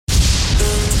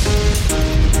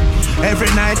Every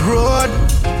night road.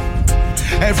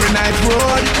 Every night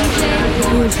road.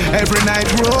 Every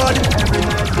night road.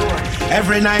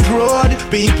 Every night road.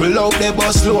 People out there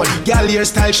bus load. Gal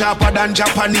hairstyle sharper than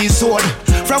Japanese sword.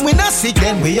 From we not sick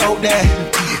then we out there.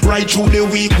 Right through the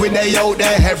week we they out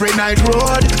there. Every night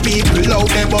road. People out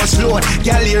there bus load.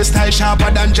 Gal hairstyle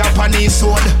sharper than Japanese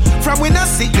sword. From we not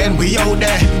sick then we out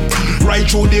there. Right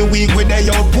through the week when they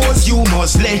outpost, you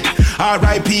must lay.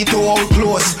 R.I.P. to all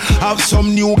clothes. Have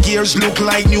some new gears look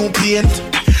like new paint.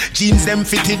 Jeans them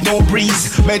fitted no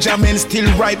breeze. Measurements still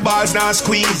right, bars now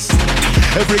squeeze.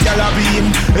 Every gal a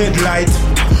beam, headlight.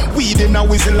 Weed in a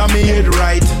whistle and me head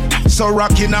right. So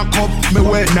rockin' a cup, me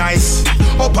well nice.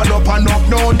 Up and up,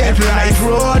 no deadlight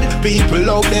road. People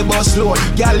out there bus load.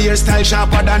 Gal hairstyle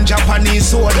sharper than Japanese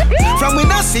sword. From we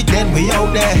not sick then we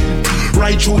out there.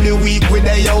 Right through the week we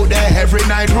they out there. Every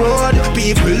night road.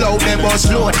 People out there bus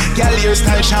load. Gal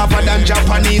hairstyle sharper than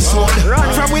Japanese sword.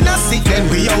 From we not sick then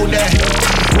we out there.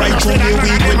 Right through the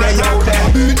week we they out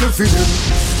there. Beat the feeling.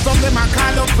 From them I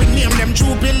call up with name. Them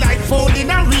droopy like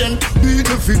falling a rain. Beat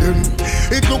the feeling.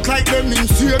 It look like them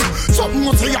insane. Something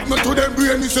must say happen to them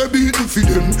brain. It's a beat the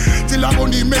feeling. Till I'm on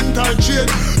the mental chain.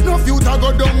 No future go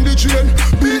down the chain.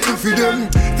 Beat the feeling.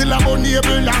 Till I'm on the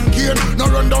able and gain. No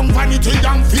run down vanity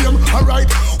and fame. Alright,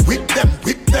 whip them,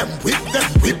 whip them, whip them,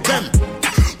 whip them.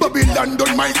 Babylon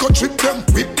done might go trip them.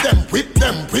 Whip them, whip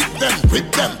them, whip them,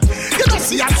 whip them. You don't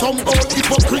see how some old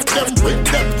people whip them, whip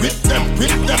them, whip them,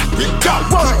 whip them, whip them.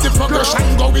 With the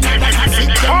progression going on like a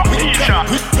whip them, whip them,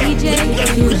 whip them, whip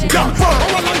them, whip them. Oh,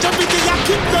 longevity, I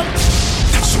keep them.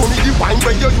 Show me the wine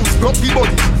where you use drop the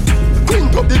body.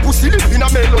 Quint up the pussy, live in a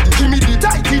melody. Give me the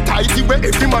tighty where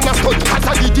every man has study. As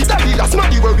I did the last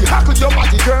money where we hackle your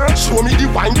body, girl. Show me the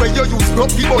wine where you use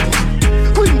drop the body.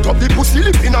 Quint up the pussy,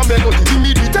 live in a melody. Give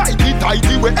me the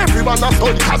tighty where every man has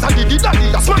study. As I did the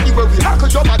last money where we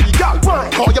hackle your body, girl.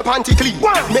 Call your panty clean,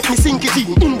 make me sink it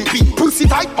in between. Pussy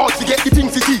tight, all to get the thing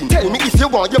fitting. Tell me if you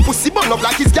want your pussy burn up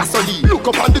like it's gasoline.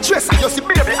 Look up on the dress and you see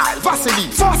baby I'll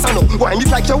Vaseline. Fast enough, wine it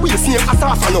like your waist near a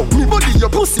half now. Me body your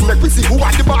pussy make me see who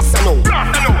are the boss now.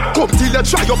 Come till you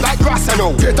dry up like grass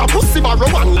now. Get a pussy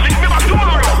barrow and lick me back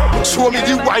tomorrow. Show me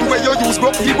the wine where you use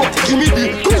rock the butt. Give me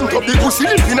the quint up the pussy,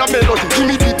 live in a melody. Give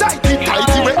me the tighty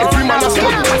where every man has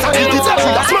study. That's how it is,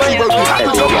 that's money where we have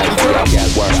your body.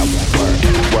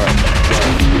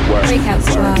 Breakout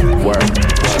squad.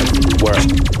 Work.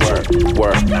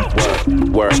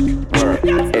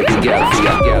 Every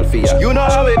girl for ya. You know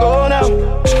how we go now.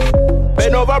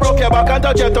 Bend over, broke your back and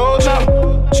touch your toes now.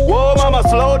 Whoa, mama,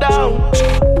 slow down.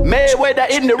 Mayweather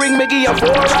in the ring, me give you 4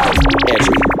 rounds.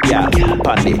 Every gal,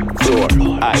 on the floor,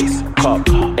 ice, cup,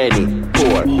 any,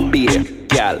 pour, beer,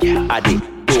 gal, at the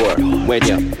door. When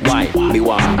you wine, me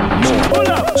want more.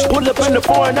 Pull up in the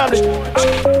foreign on the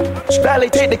Valley,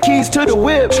 take the keys to the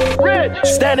whip.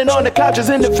 Standing on the couches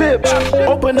in the VIP.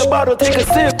 Open the bottle, take a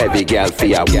sip. Every gal for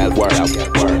ya, gal, work.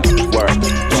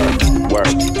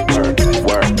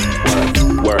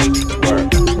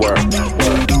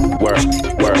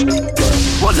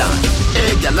 Hold on,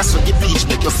 hey girl, that's what the bleach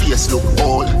make your face look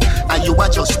old. And you are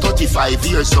just 35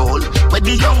 years old. When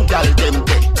the young girl them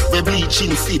dead, we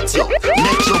bleaching fit you,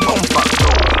 make your bumper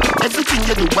grow. Everything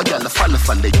you do, a girl follow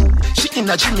you. She in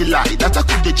a Jimmy lie, that I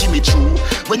could the Jimmy true.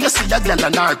 When you see a girl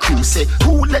and our crew, say,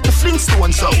 who let the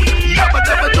Flintstones out? Yabba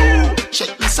dabba do.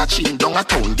 Check me searching down a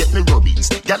town, get me rubbings.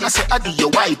 Girl I say, I do your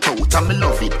white out, and me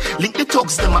love it. Link the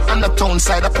thugs, them on the town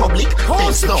side of public.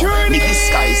 Thanks down, me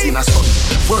disguise in a sun.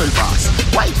 World boss,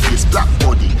 white face, black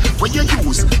body. When you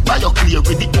use, buy your clear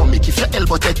with the comic. If your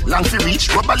elbow take long for reach,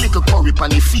 rub a little curry pan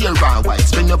the fear raw white.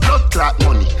 Spend your blood clot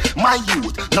money. My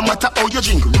youth, no matter how you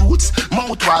drink roots,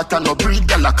 mouth water no breed,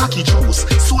 girl a cocky juice.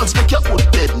 Souls make your foot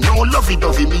dead, no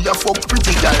lovey-dovey. Me a fuck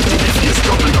pretty girl, me the face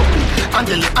double up.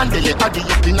 Andele, addy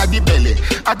up inna the belly.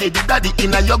 Addy the daddy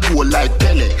inna your goal like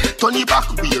Pele. Turn it back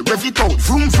way, rev it out,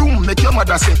 vroom vroom. Make your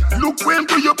mother say, look when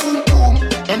do your boom boom.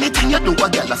 Anything you do, a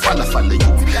girl a follow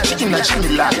you. She inna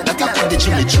Jimmy lie, that I put the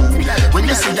Jimmy true. When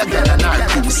you see a girl and her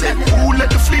crew, say, who let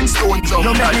the Flintstones out?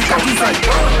 No man,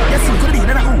 yes, you could lead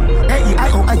in a who.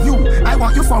 A-E-I-O-I-U. I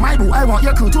want you for my boo. I want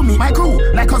your crew to meet my crew.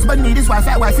 Like husband need his wife,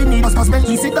 that wife need husband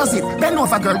easy does it. Bend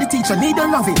over girl, the teacher need to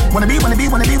love it. Wanna be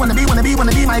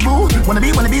my boo. Wanna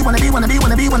be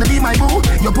my boo.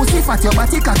 Your pussy fat, your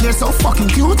body cock, you're so fucking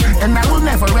cute. And I will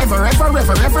never, ever, ever,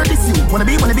 ever, ever diss you. Wanna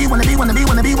be my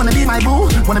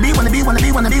boo.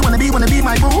 Wanna be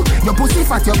my boo. Your pussy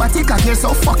fat, your body cock, you're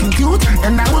so fucking cute.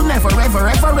 And I will never, ever,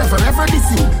 ever, ever, ever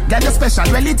diss you. Get your special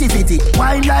relativity.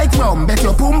 Wine like rum, bet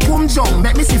your pum pum jump.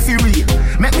 Make me see fury.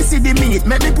 Make me see the meat,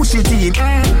 make me push it in.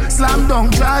 Slam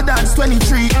dunk, Jordan's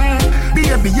 23.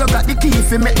 Baby, you got the key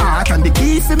for me heart and the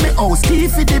key for me house. Key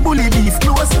for the bully beef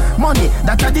close. Money,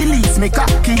 that are the least. Me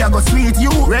cocky, I go sweet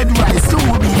you. Red rice, two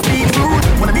beef, beetroot.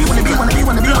 Wanna be my boo.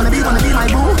 Wanna be my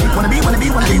boo.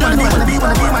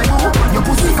 Your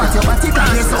pussy fat, your body can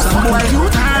get so boy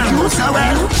cute.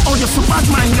 Oh, you for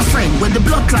Batman, your friend. When the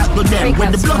blood clot to them,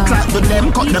 when the blood clot to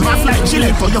them, cut them off like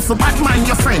Gillette. Oh, you for Batman,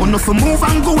 your friend. When you for move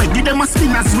and go, give them a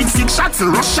spin as with 6 shots,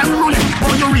 Russian roulette.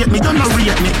 Oh, you rate me, you no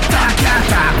rate me. Talk,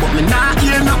 but me not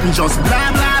hear nothing, just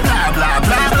blah, blah, blah, blah,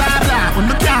 blah, blah, blah. When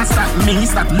you can't stop me,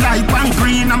 stop light and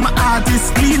green. I'm an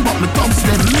artist clean, but me thugs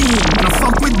them mean. When you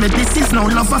fuck with me, this is no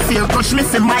love affair. Crush me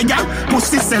for my girl, push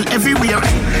this sell everywhere.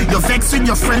 You vex with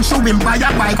your friend, show him buy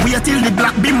a bike. Wait till the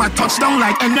black beam a touchdown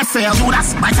like NFL.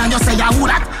 Judas, by time you say I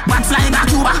would that. Bad fly back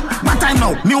Cuba, bad time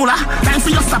now, Mueller. Time for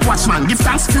your stopwatch man, give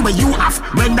thanks for where you have.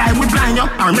 When I will blind you,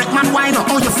 or make man wine up.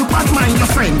 Oh, you for Batman,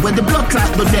 your friend. When the blood clot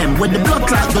to them, when the blood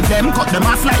clot to them, cut them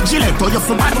off like Gillette. Oh, you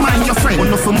for Batman, your friend. When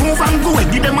you for move and go,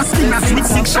 give them a spin as with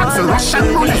 6 shots, Russian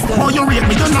roulette. Oh, you rate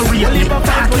me, you no rate me.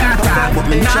 Talk, but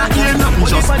me not hear nothing,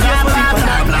 just blah, blah,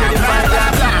 blah, blah, blah, blah,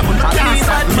 blah. When you can't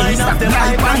stop me, stop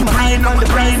light and green on the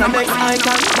brain, on the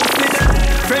icon.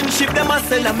 Friendship them a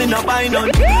sell and me no buy none.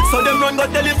 So them run go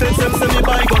tell the friends them say me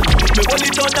buy gun. Me hold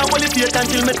it out and hold it wait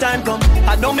until me time come.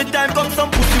 I know me time come some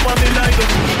pussy want me like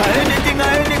up.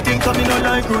 Anything come me no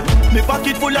like run. Me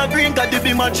pocket full of green cause they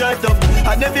be my charged up.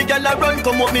 And every girl I run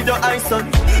come up me the ice on.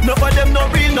 None of them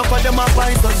no real, none of them a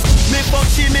python. Me fuck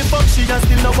she and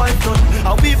still no wife son.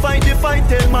 And we fight the fight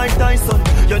tell Mike Tyson.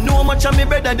 You know much of me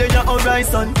better than your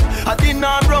horizon. I think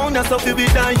I'm round that's how we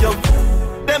die young.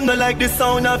 Them no like the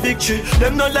sound of victory.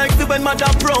 Them no like the when mother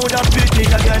proud of pity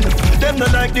again. Them no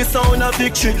like the sound of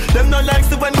victory. Them no like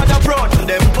the when mother proud.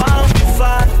 Them won't be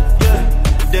fat, yeah.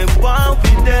 Them won't be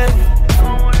dead.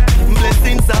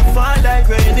 Blessings that fall like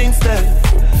rain instead.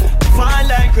 Fall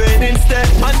like rain instead.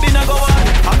 Man been a go on,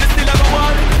 I'm still a go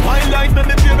on. My life make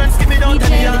me parents give me down to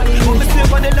the yard. But me stay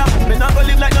on the lap, me not go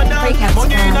live like no dog.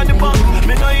 Money in the bank,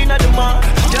 me no in the mark.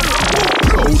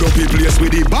 Proud of the place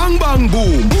with the bang bang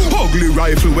boom. Ugly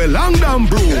rifle with long damn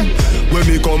broom. When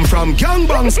me come from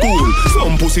gangbang school,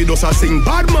 some pussy does a sing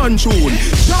bad man tune.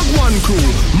 Jaguan crew,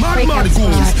 mad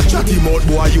goons. Chatty mouth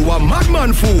boy, you a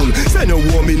madman fool. Send a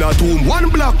woman in a tomb, one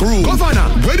black room. Governor,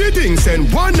 where the thing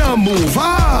send one a move.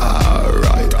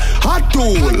 Alright, hot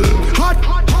tool, hot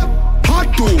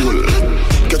tool.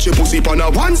 Get your pussy on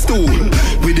a one stool.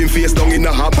 With him face down in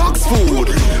a box food.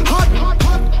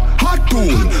 Hot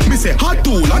tool, me say hot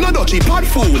tool, and a dutchy pot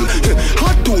fool.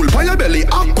 Hot tool, by your belly,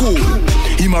 a cool.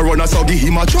 Him a run a so give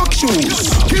him a truck shoes.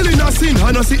 Killing a sin,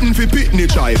 and a sitting fi pitney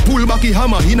try. Pull back the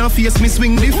hammer, in a face me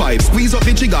swing the 5. Squeeze up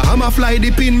the trigger, hammer fly,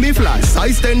 the pin me fly.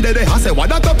 Size 10 there, I say what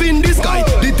that up in the sky.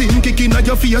 The thing kicking at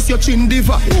your face, your chin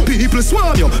divide. People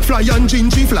swarm you, fly and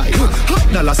gingy fly.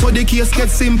 Hot dollar, so the case get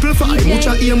simplified.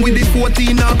 Mucha aim with the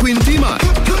 14 or 20 man.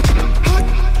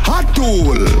 Hot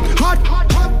tool, hot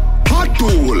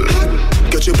tool.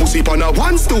 Get your pussy on a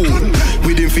one stool.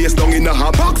 With him face down in a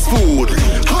box food.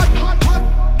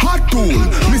 Hot tool.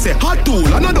 Me say hot tool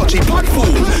and a dutchy pot fool.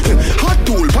 Hot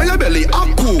tool by your belly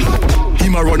up cool.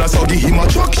 Him a runner so give him a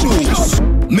truck shoes.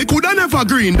 Me coulda never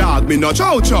green dog, me no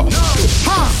chow chow.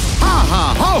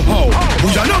 Ha, ho, ho.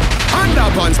 We are not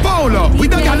underpants, polo.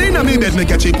 With a gal inna me bed, me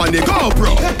catch it on the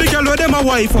GoPro. The gal with them a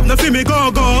wife up, no fi me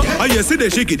go. And you see the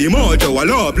shaky the mojo, a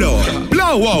low blow.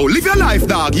 Blow wow, live your life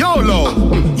dog,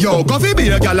 YOLO. Yo, go fi be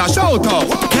a gal a shout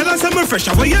out. Tell us I'm fresh,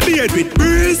 how you beard with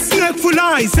breeze. Neck full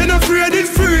ice, and afraid it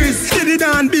freeze. Steady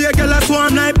down, be a gal a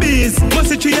swarm like bees.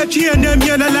 Must it chain them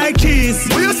yellow like cheese.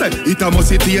 What you say? It a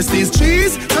must it taste this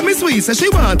cheese. Tell me sweet, say she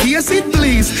want taste it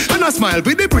please. And a smile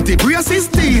with the pretty braces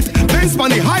teeth. Benz on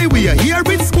the highway, here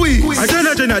it squeeze. I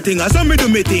don't know thing, I saw me do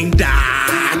me thing, dog.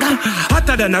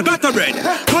 Hotter than a gutter bread.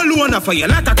 Call one for you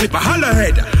like a clip, a holler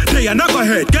head. They are not go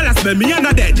ahead, girl, I smell me and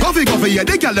a dead. Coffee, yeah,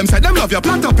 they girl them say them love your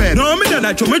platter pen. No, me don't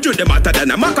like me do them hotter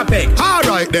than a maca peg.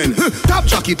 Alright then, top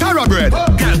jockey, tara bread.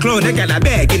 Girl, clone, they get a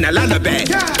bag in a lullaby.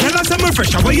 Tell us I'm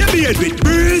fresh, how you beard with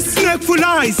breeze. Neck full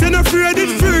ice, and afraid it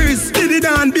freeze. Did it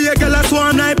down, be a girl, I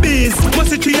swarm like bees.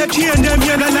 Must it chain them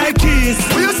yellow like cheese.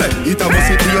 What you say? It a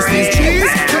must it taste this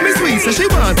cheese. Tell me sweet, say she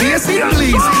want taste it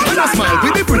please. And a smile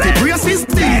with the pretty braces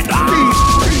teeth.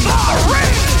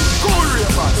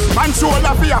 Pants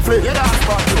your flick. Girl,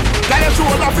 your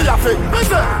shoulder for your flick.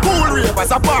 Cool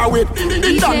ravers a bar with the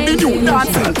new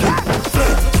dancing.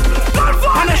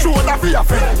 And your shoulder for your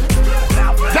flick.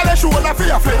 Girl, your shoulder for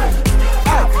your flick.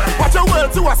 Watch your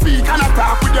words to a speak and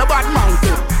attack with your bad mouth.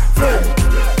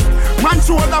 Man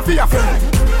shoulder for your flick.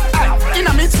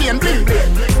 Inna me chain bling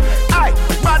bling.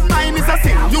 Bad mind is a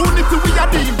sin. Unity we a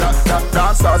deal.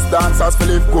 Dancers,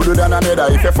 Philip gooder than another.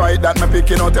 If you fight that, me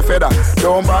picking out a feather.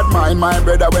 Don't bad mind my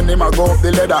brother when they ma go up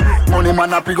the ladder. Money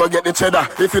man up, go get the cheddar.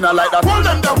 If you not like that, hold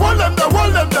them there, hold them there,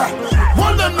 hold them there.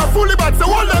 Hold them there, fully back, so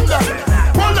hold them there.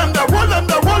 Hold them there, hold them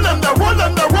there, hold them there, hold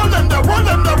them there, hold them there, hold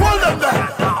them there, hold them there.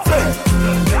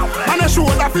 And a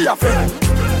shoulder for your face.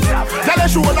 Tell a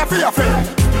shoulder for your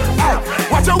face.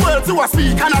 Watch your words to a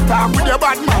speak and attack with your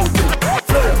bad mouth.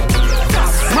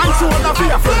 Man shoulder for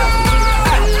your face.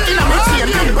 Inna me chain,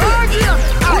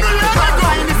 bad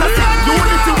mind is a sin.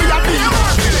 Unity we a deal.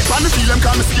 When me feel them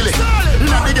call me skilly.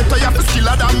 Inna the ghetto you have to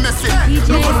skiller than messy.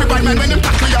 Look out the bad man when them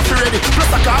tackle you have to ready.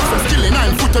 Plus I can't some skilly.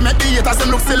 9 foot to make the haters them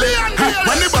look silly.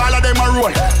 When the ball of them a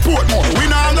roll, Portmore, we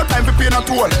nah have no time for pay no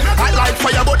toll. I like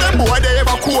fire but them boy they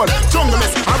ever cool.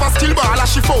 Junglist, have a skill ball a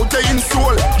shift out they in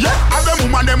soul. Yeah, have them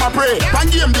woman them a pray. Pan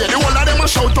game day, the whole of them a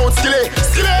shout out skilly.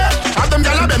 Skilly, have them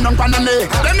gyal a bend down pan the knee.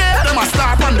 Them a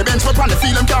start on the bench but on the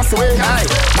field them cast away.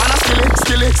 Man a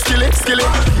skilly.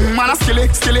 Man a skilly.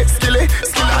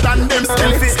 Skiller than them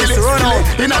skilly.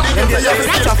 Inna the ghetto you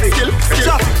have to skill.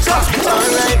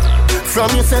 Alright, from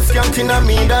yourself counting on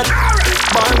me that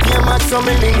ball game at some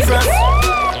interest.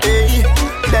 Hey,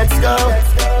 let's go.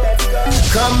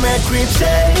 Come make we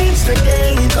change the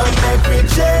game. Come make we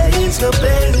change the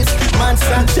pace. Man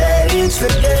start change the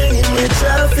game with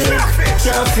traffic.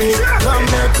 Come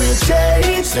make we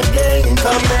change the game.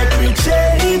 Come make we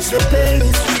change the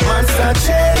pace. Man start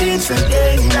change the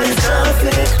game with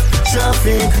traffic. Lock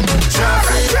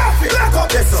up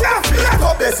this up. Block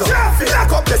it.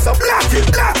 Lock up this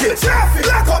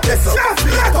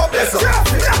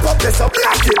up.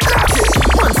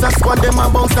 Once a squad them a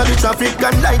bounce to the traffic.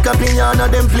 And like a piano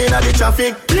them playing at the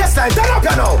traffic. Yes, I turn up,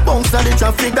 you know. Bounce to the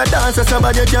traffic. The dancer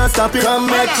somebody can't stop it. Come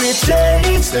make we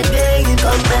change the game.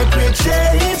 Come make we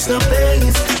change the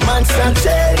pace. Man start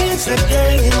change the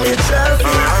game with traffic.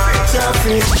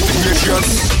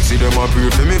 See them a pray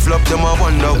for me flop. Them a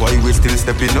wonder why we still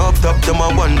stepping up top. Them a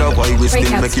wonder why we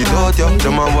still make it out.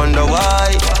 Them a wonder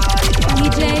why.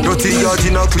 Dirty yard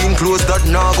in a clean clothes that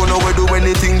nah go nowhere. Do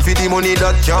anything for the money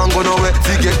that can't go nowhere.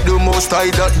 To get the most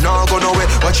high that nah go nowhere.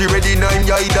 Watch you ready 9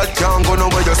 eye that can't go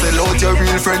nowhere. Just sell out your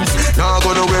real friends. Nah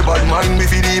go nowhere. Bad mind me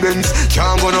for the Benz.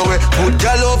 Can't go nowhere. Put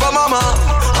gal over mama.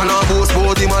 And I boast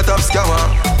bout him a top scammer.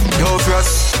 Yo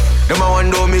Frost. Them a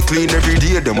wonder how me clean every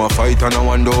day. Them a fight and I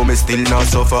wonder how me still not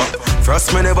suffer.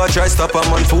 Frost me never try stop a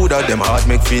man food. Them heart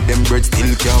make feed them bread still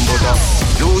can't butter.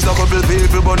 Lose a couple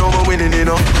people but now I'm winning, you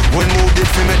know. One move did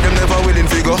fi make them never willing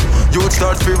figure. You'd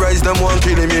start fi rise them one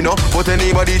kill him, you know. But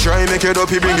anybody try make it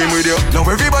up, he bring him with you. Now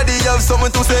everybody have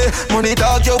something to say. Money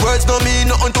talk, your words don't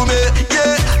mean nothing to me.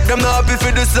 Yeah, them not happy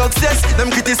for the success. Them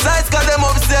criticize cause them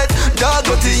upset. Dog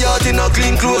got the yard in a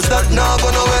clean clothes that nah go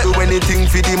nowhere. Do anything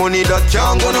for the money that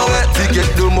can't go nowhere. To get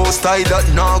the most high that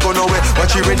nah go nowhere.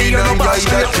 Watch you ready 9 guy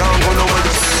that can't go nowhere.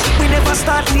 We never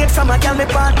start late from a gal me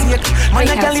party. Man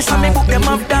a gal is on me book them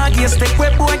up dog. Yes, take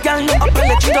web boy gal no up and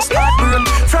let you just start burn.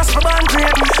 Frost for band great.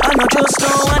 I know just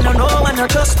know, I know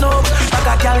just know. I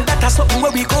got gal that has something where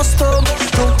we custom.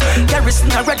 Garrison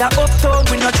I rather uptown.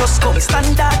 We not just go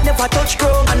standard, never touch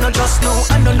ground. I know just know,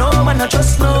 I know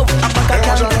just know. I got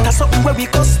gal that has something where we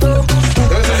custom.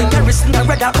 Garrison I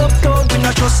rather uptown. We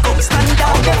not just go standard,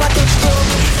 never touch ground.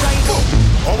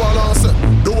 Our last set,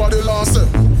 do what they last set.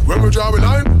 When we draw a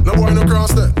line, no boy no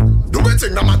cross that. Do we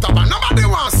think no matter but nobody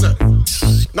wants it.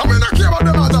 Now we not care about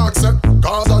them attacks set.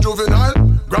 Cause a juvenile,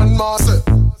 grandma set.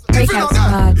 If you don't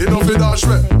die, you don't feel dash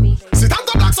me. Sit on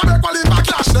the blocks and make quality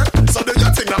backlash them. So do you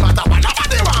think no matter but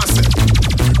nobody wants it.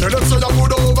 Tell them say you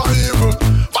good over evil.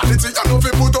 Vanity you know fi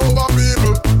put over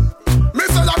people. Me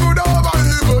say you good over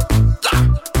evil. Yeah,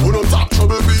 who don't talk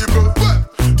trouble people.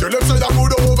 Tell them say you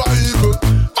good over evil.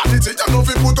 Vanity you know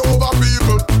fi put over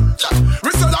people. Yeah, we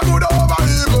say you good over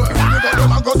evil.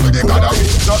 Them a go to the God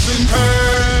just in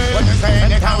case. When you say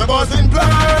anytime we buzz in place.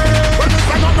 When you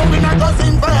say nothing we not just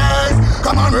in face.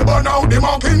 Come on we burn out the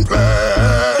mocking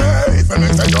place. When we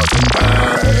say just in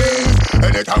case.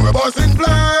 Anytime we buzz in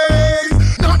place.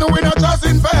 Nothing we not just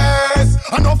in face.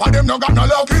 Enough of them no got no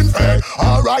luck in face.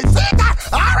 Alright, say that,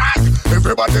 alright.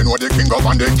 Everybody know the king of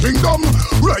and the kingdom.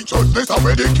 Righteousness are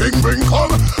where the king bring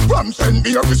come. From St.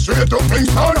 Mary straight to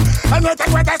Kingston. And let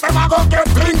them wait as them a go get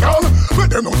bring down.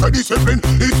 But them know the discipline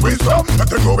is wisdom. Let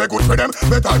them know we're good for them,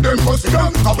 better them go see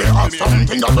them. Now we have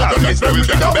something that will make them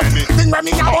see them. Thing when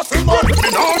me a hustle but me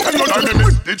now tell you that me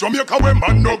miss the Jamaica when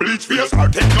man no bleach face. Or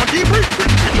take no deep breath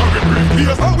with no rebrief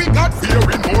face. How we got fear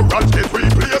in more rats get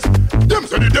replaced. Them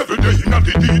say the devil they in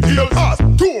the details. Ask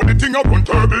to the thing up on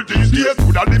terrible these days.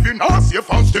 Could I live in a safe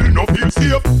and still no feel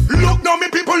safe? Look now me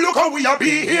people, look how we are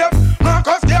behave.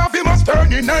 Marcus Garvey must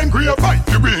turn in 9 grave. Fight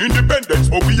to be independence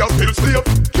but we are still slave.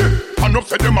 Yeah. And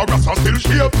upset them a grass and still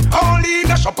shave. Only in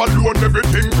the shop alone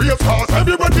everything grave. Cause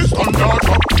everybody stand out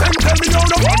up. Then tell me now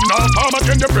the one now farm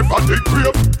again they prefer the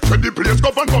grave. So the place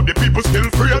govern but the people still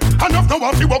free. And after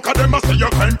what you walk at them I say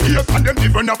you can't pace. And them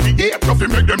even have the 8 so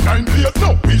make them 9 days.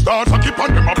 No, we start to keep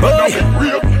on them up on a big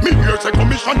grave. Me here say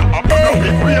commission up on a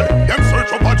big grave. Them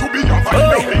search up to be and find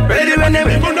a big ready when they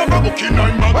even have a booking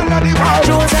 9 man.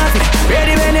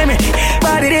 Ready when they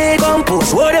body they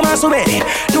compose. What them a so ready?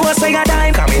 Do a say a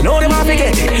time coming. Know them a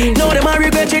forget it. Know them a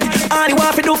regret it. All you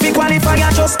want to do fi qualify.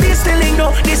 Just this the link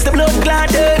no. This the blood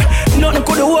clotted. Nothing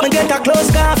could do and get a close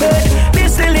carpet.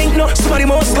 This the link no. Somebody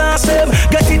must last them.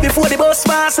 Get it before the bus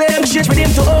pass them. Shit with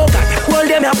him to hold that. Hold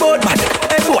them a boat man.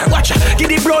 Hey boy watch out. Give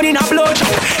the brown in a blood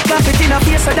shot. Clap it in a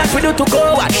face so that we do to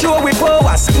go out. Show we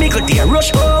powers. Nickel dear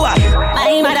rush over.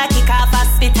 My mother kick off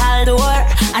hospital door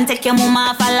and take your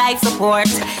mama for life support.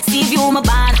 See you my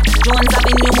band. Jones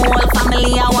Avenue whole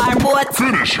family a war boat.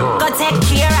 Finish her. Go take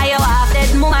care of your half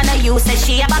dead mama. No you say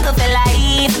she a back of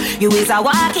life. You is a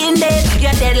walking dead.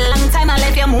 You're dead long time I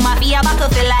left your mama be a back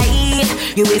of life.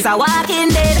 You is a walking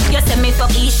dead. You say me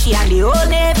fuck Ishi and the old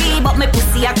Navy, but me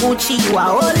pussy a Gucci. You a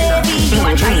old lady. You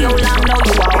a try how long now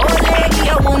you a old lady.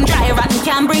 You won't drive and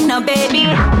can't bring no baby.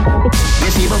 We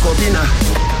see Bokopina.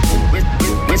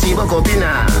 We see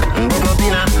Bokopina.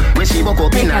 We see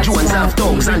Bokopina. Jones have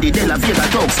dogs and the De La Vega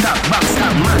dogs. Stop, back,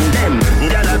 stop, man, them.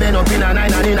 Gyal been up in a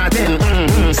 9 and in a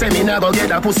 10. Say me never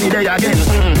get a pussy day again.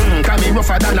 Can me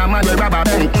rougher than a man with rubber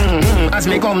band. As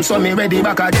me come, so me ready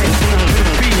back again.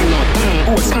 Peanut,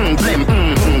 oats, blem.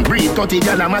 Breathe 30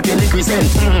 gyal a matin liquid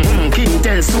scent. King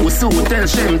tell Sue tell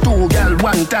Shem. 2 gyal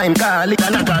one time call it a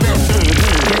knock a bend.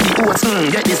 Get the oats,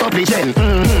 get the supplement.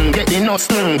 Get the nuts,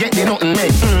 get the nothing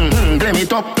made. Blame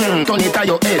it up, turn it to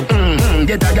your head.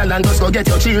 Get a gyal and just go get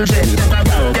your children.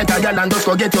 Get a gyal and just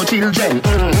go get your children.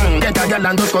 Get a gyal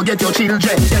and just go get your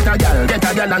children. Get a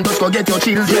gyal and just go get your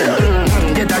children.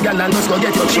 Get a gyal and just go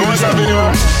get your children.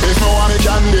 If no one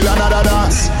can deal another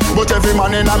dance, but every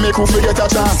man in a make who forget a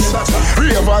chance.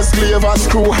 Ravers, clavers,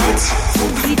 crew hot.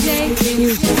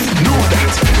 Know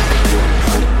that.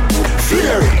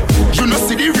 Flare. You know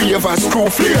see the ravers crew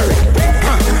flare.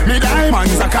 Me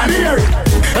diamonds a canary.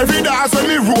 Every dance when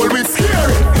me roll with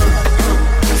scary.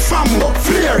 Fambo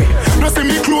flare. No see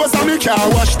me clothes and me car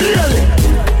wash daily.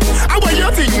 How what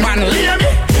you think man lay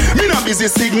me? Me no busy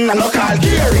signal local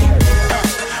Gary.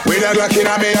 With a Glock in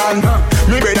a me hand.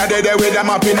 Me brother dead with a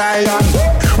map in iron.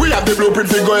 We have the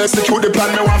blueprint to go execute the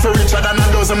plan. Me want for richer than a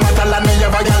dozen matter land. Me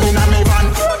have a gal in a me van.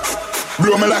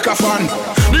 Blow me like a fan.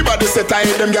 The body set I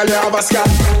hate them gal you have a scan.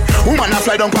 Woman a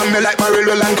fly down pan me like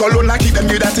Marillo and Cologne. I keep them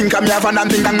you that think I'm me have a damn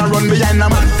thing and I run behind a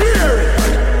man.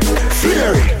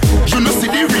 Flare. You know see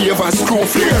the ravers crew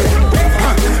flare.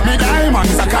 Me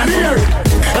diamonds a canary.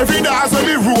 Every dance when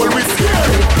me roll with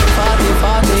scary.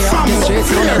 Fambo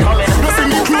flare. No see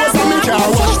me clothes and me car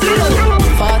wash daily.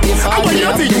 How what you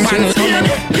think man?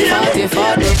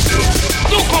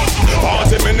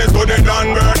 40 minutes to the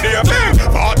done birthday.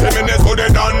 40 minutes to the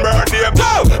done birthday.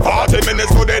 40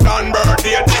 minutes to the done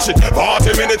birthday. Dash it.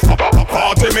 40 minutes.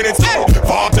 40 minutes.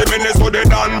 40 minutes to the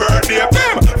done birthday.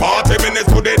 40 minutes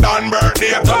to the done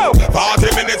birthday.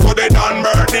 40 minutes to the done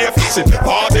birthday.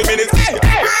 40 minutes.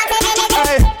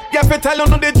 Yeah, if you tell you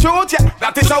the truth, yeah,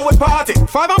 that is how we party. 5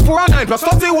 and 4 and 9 plus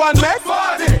 31 make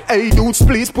 40. Hey dudes,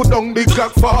 please put down the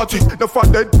Glock 40. The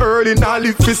fun dead early, now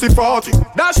live 50-40.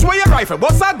 That's where your rifle,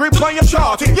 what's that grip on your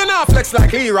shorty? You not flex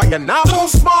like hero, you not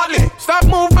move smartly. Stop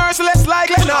move merciless like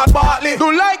Leonard Bartley.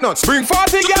 Do like nuts, bring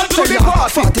 40 girls to the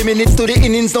party. 40 minutes to the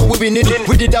innings, now we winning.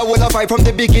 We did a whole of fight from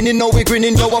the beginning, now we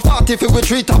grinning. Now a 40 if we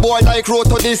treat a boy like road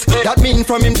to this. That mean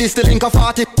from him this the link of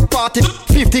 40,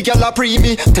 50 girl a pre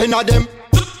me, 10 of them.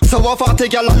 So a 40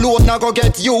 gal alone na go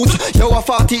get used. You a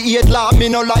 48 law, me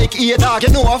no like 8 dog. You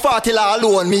know a 40 law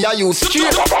alone, me a use. 40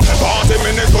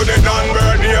 minutes to the done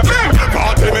birthday.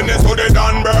 40 minutes to the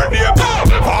done birthday.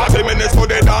 40 minutes to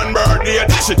the done birthday.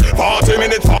 Dash it. 40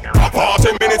 minutes.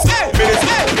 40 minutes.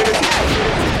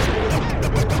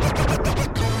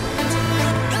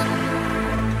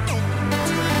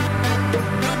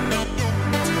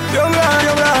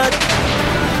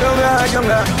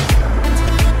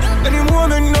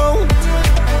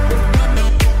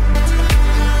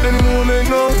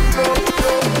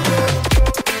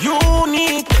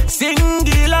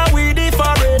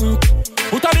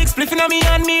 inna me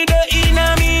and me the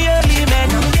inna me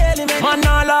element. Man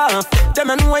all off, them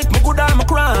and white me good on my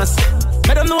cross.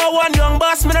 I don't know one young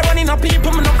boss, me no running up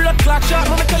people, me no blood clot shot,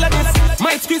 me tell her this.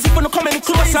 Might squeeze if you no come any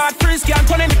closer, freeze can't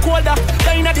turn any colder.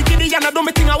 Dying at the giddy and I do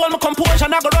me thing, I want my composure.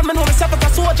 Now go run me know myself as a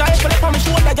soldier. If you left on my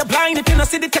shoulder, you're blind. If you no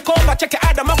see the take over, check your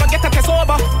Adam, I'ma get a test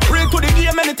over. Real to the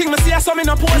game, anything me see, I saw me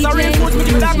no pose. I real food, me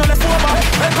give dog no left over.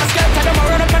 Help us get them, I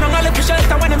run up and I'm left for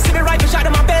shelter. When them see me right, we shot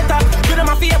them a better. Give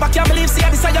them a favor, can't believe, see I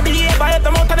decide to behave. I help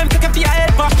them out of them, take it for your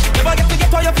helper. Never get to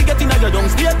get all your figure in your young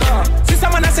skater. Sister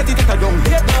man, I set it at a young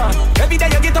later. Every day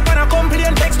you get up and I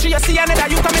complain, text to you, see another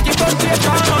you can make it come straight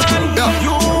on.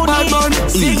 You need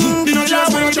sing the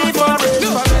love with the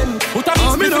foreign. Put a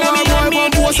mix between me and me,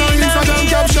 post on Instagram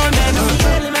caption.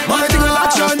 My thing will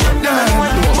action,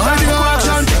 my thing will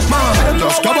action. Man,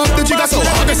 just grab up the jigger so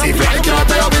aggressive, I can't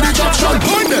tell you with the traction.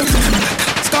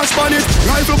 Scotch on it,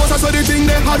 rifle bust so the thing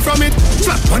they had from it.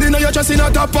 Slap on it, now you're just in a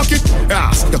top pocket.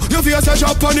 Yes, you feel such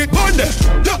up on it, Bundy.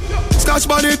 Scotch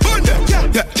on it, Bundy.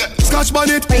 Scotch on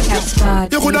it.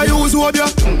 You coulda use wood, yeah.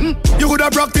 You coulda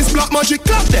practice black magic,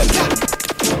 clap them.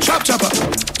 Chop chopper,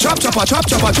 chop chopper, chop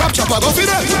chopper, chop chopper. Go for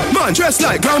them. Man dressed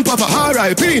like grandpapa,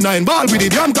 R.I.P. 9 ball with the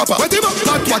damn copper. Wet him up,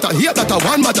 hot water, hate that a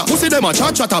one matter. Pussy them a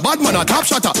chat chatter, bad man a top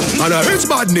shatter. And a rich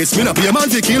badness, me no pay man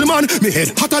fi kill man. Me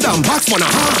head hotter than box for a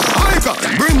high.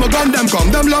 Bring my gun, them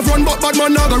come. Them love run, but bad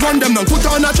man now go run them down. Put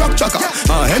on a truck chaka.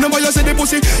 Anybody you see the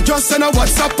pussy, just send a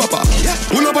WhatsApp papa.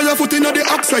 Pull up on your foot in the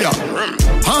ox fire.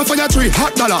 Half of your tree,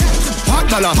 hot dollar. Hot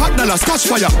dollar, hot dollar, scotch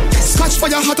fire. Scotch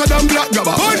fire hotter than black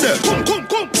grabber.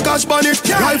 Come. Scotch on it,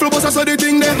 rifle bust so the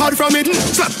thing they hard from it.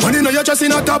 Slap money in your chest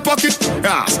in a top pocket.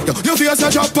 Yes, you feel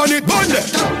such up on it, Bundy.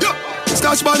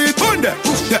 Scotch on it, Bundy.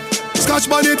 Scotch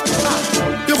on it.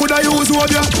 You coulda use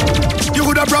wood, yeah. You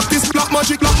coulda practice black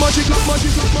magic, black magic, black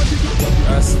magic, black magic.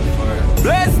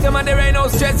 Bless them and there ain't no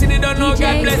stress in it, don't know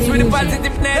God bless with the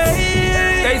positiveness.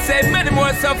 They say many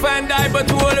more suffer and die, but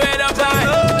who will wait up high?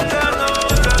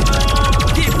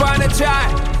 Keep on the try,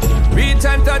 reach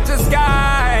and touch the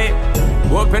sky.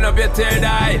 Open up your third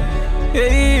eye.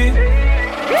 Hey.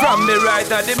 From the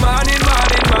right of the morning.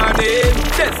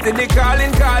 Destiny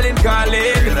calling.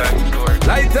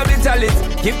 Light up the chalice,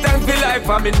 give thanks for life,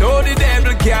 and me know the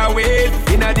devil can't wait.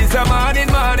 Inna this a morning.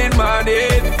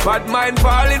 Bad mind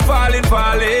falling.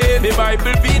 The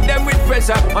Bible beat them with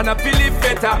pressure, and I feel it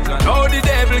better. Know the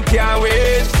devil can't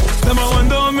wait. Them I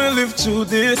wonder how me live through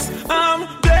this. I'm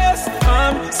blessed,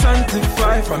 I'm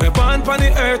sanctified. From a born on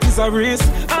the earth is a risk.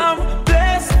 I'm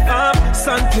blessed, I'm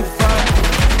sanctified.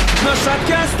 No shot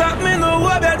can't stop me, no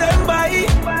wobble them by.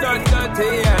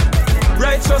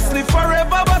 Righteously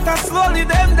forever, but I slowly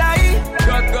them die.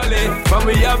 God golly, when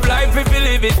we have life, we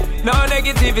believe it. No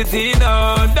negativity,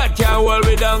 no, that can't hold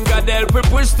me down. God help me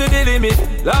push to the limit.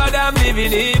 Lord, I'm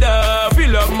living it up.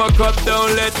 Fill up my cup,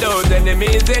 don't let those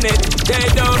enemies in it. They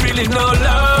don't really know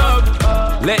love.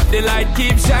 Let the light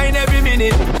keep shine every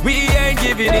minute. We ain't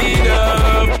giving it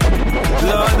up.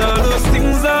 Lord, all those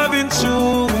things I've been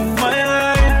through in my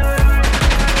life.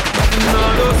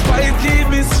 All those fights keep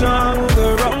me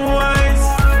stronger, I'm wise.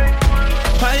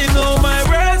 I know my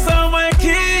words are my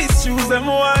keys, choose them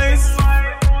wise.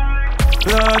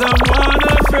 Lord, I'm one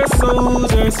of your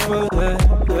soldiers for life.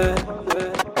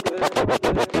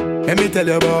 Let me tell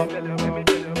you about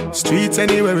streets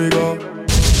anywhere we go.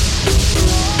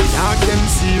 Dog them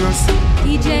serious,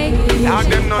 DJ, dog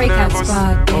them not nervous.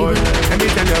 Boy, let me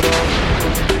tell you about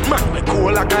man, we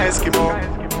cool like a Eskimo.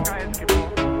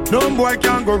 No boy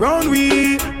can't go round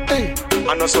we. Hey,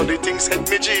 I know so the things hit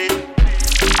me G.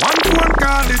 One phone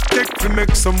call it take to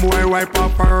make some boy wipe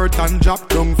off her hurt and drop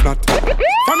down flat.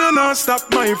 From you not stop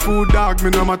my food dog, me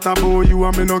no matter about you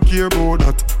and me no care about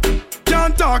that.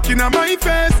 Can't talk in my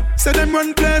face, say them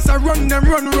run place, I run them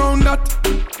run round that.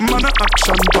 Man a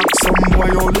action back, some boy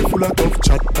only full of tough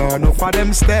chatter. Enough of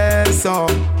them stairs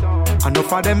up,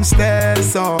 enough of them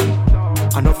stairs up,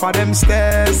 enough of them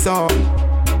stairs up.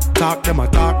 Talk them a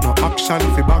talk, no action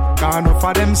fi back. Enough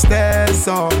of them stairs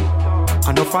up,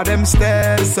 enough of them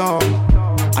stairs up,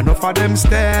 enough of them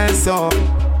stairs up.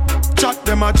 Chat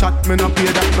them a chat, me no pay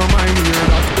that, no mind hear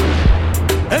that.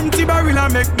 Empty barrel a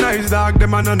make nice dog,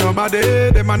 them a no nobody,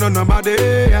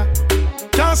 yeah.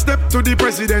 Can't step to the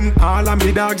president, all of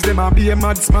me dogs, them a be a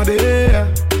mad smaddy, yeah.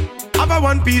 Have a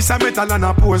one piece of metal and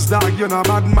a post dog, you know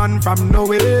bad man from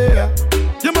nowhere.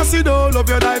 You must see the whole of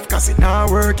your life, cause it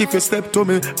not work if you step to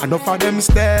me. Enough of them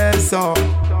stairs up,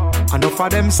 enough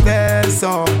of them stairs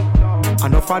up,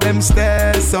 enough of them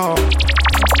stairs up.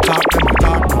 Talk them a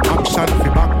talk, no action fi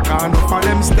back. Enough of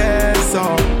them stairs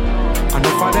up,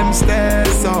 enough of them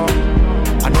stairs up,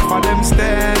 enough of them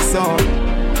stairs up.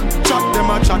 Chat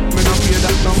them a chat, me no pay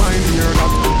that, no mind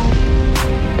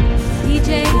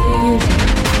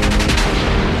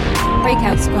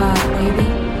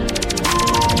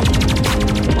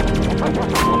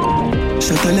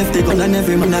I left the gun and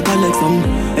every man I collect some.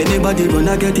 Anybody run,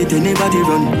 I get it, anybody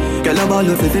run. Girl a ball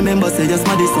of if remember say yes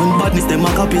my son. Badness them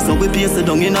a copy so we paste it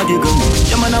down in a the gun.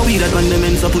 Yeah man a weed that when them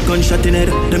ends up put gunshot in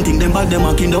head. Them think them bad, them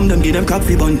a kingdom, them give them cock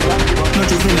fi bun. No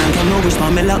juvenile can no wish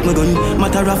for me lock my gun.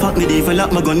 Matter of fact me dey for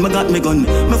lock my gun, me got me gun.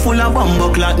 Me full of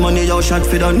bumbo clot money, yo shot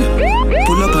fi done.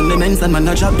 Pull up on them ends and man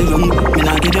a drop the gun. Me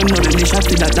nah give them no them shot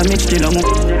fi that damage the lung.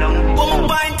 One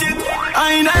pint it,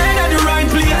 I ain't head at the right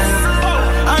place.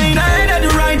 I ain't head at the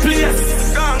right place.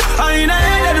 I ain't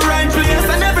head at the right place.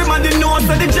 And everybody knows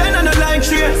that the gen and the like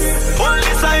trace.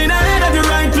 I ain't head at the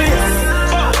right place.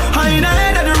 I ain't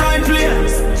head at the right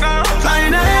place. I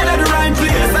ain't head at the right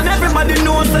place. And everybody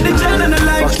knows that the gen and the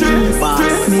like trace.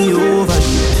 Pass me over.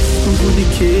 Put the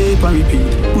cape and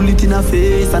repeat. Pull it in her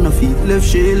face and her feet. Left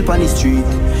shell on the street.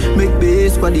 Make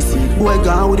base for the seat. Boy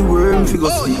gone with the worm figure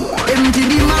sleep. Empty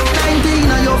the Mac 19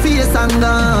 on your face and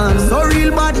dance. So real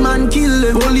bad man kill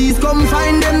them. Police come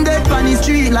find them dead on the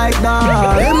street like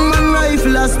that. Them man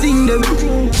rifle a sting them.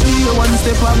 Day one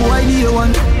step up, boy day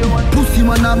one. Pussy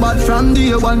man a bad from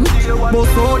day one.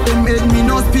 Both out them head me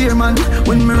no spear man.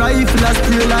 When me rifle a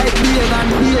spray like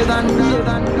Dagan.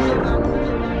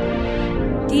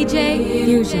 DJ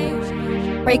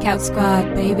Fusion, Breakout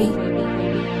Squad, baby.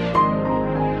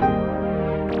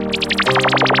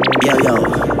 Yo,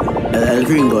 El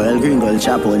Gringo, El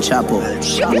Chapo.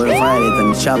 We're violent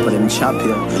and chop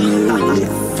you.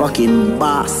 Fucking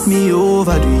boss. Me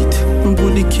overdo it.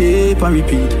 Put the cape and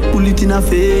repeat. Pull it in her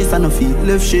face and her feet.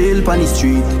 Left shell on the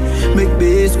street. Make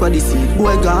base for the seat.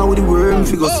 Boy gone with the worm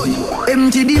figure sleep.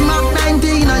 Empty the Mac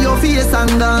 19 on your face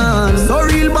and dance. So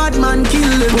real bad man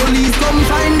kill them. Police come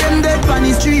find them dead on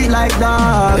the street like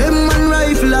that. Them man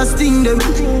rifle a sting them.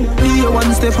 Day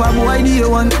one step up, boy day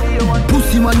one.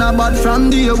 Pussy man a bad from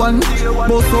day one.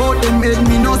 Both out them head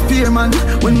me no spear man.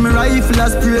 When me rifle a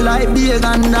spray like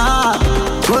Dagan that.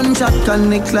 Gunshot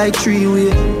connect like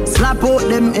three-way. Slap out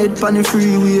them head pan the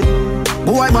freeway.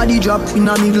 Boy body drop in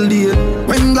a middle day.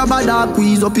 When grab a dark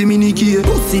squeeze up in mini key.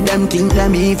 Pussy them think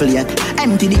them evil yet.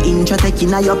 Empty the inch take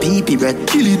in a your pee-pee breath.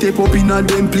 Kill it tape up in a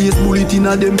them place. Bullet in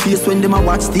a them face when them a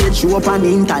watch stage show up on the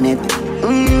internet.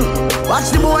 Watch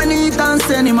the boy neat and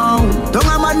send him out. Don't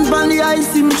a man from the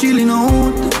ice him chilling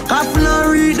out. Coffin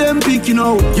and read them picking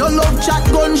out. Your love chat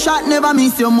gunshot never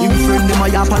miss your mouth. Him friend them a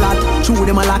yap a lot. Chew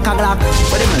them a like a glock.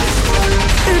 What them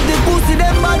if the pussy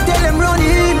them bad tell them run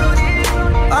in.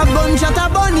 A gunshot a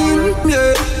bun him.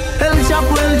 Yeah. El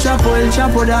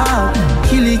Chapo da.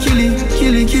 Killy.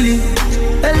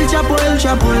 El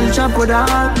Chapo da.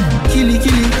 Killy.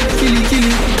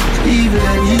 Evil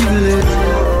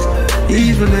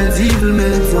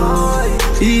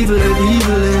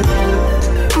head.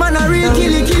 Man a real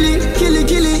killy.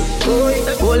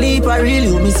 Whole heap a real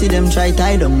you me see them try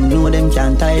tie down. Know them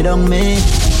can't tie down me.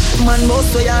 Man boss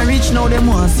so ya rich now them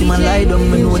want see man lie down.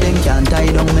 Me know them can't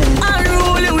tie down me.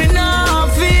 Unruly we not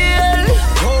feel.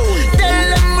 Tell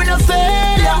them we not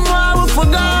fail. Them want we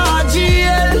forgot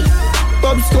jail.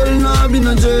 Pop skull now be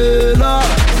no jailer.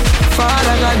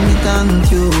 Father God me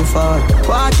thank you for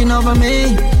watching over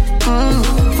me.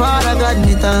 Father God,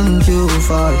 me thank you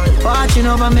for watching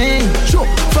over me.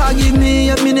 Forgive me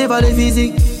if me never the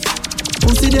physic.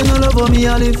 Who see them all over me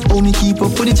a live. Oh, me keep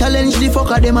up with the challenge, the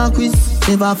fucker them a quiz.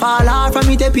 Never fall off from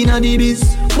me tapping on the biz.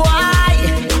 Boy,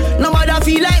 nobody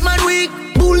feel like man weak.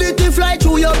 Bullet to fly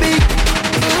through your beak.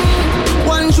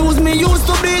 One shoes me used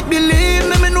to beat. Believe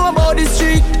me know about the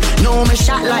street. No, me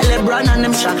shot like LeBron and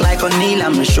them shot like O'Neal.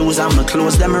 And my shoes and my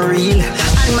clothes, them real.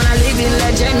 And man, I live in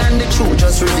legend and the truth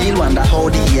just reveal. Wonder how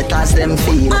the haters them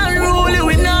feel. Unruly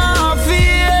we not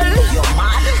feel.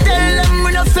 Tell them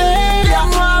we not fail.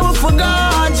 Them why we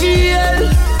forgot jail.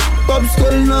 Pop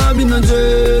skull now be no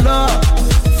jailer.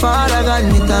 Father God,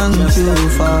 me thank you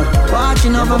for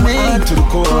watching over me.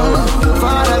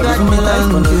 Father God, me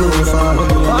thank you for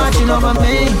watching over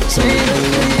me.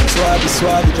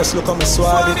 Swabby, just look on me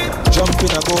swabby. Jump in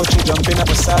a Gucci, jump in a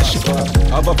Versace.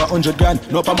 Above 100 grand,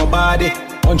 no pa my body.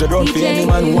 100 round for any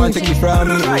man who want to keep from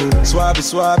me.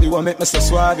 Swabby, want make me so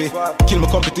swabby. Kill my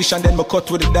competition, then my cut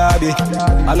with the derby.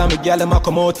 All of me gal them a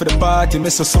come out for the party.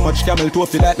 Miss so much camel toe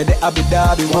feel like me the Abu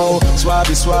Dhabi. Whoa,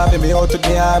 swabby, me out with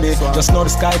the army. Just know the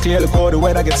sky clear, look how the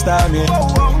weather gets stormy.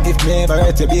 If me ever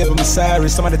hurt you, baby, me sorry.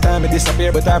 Some of the time I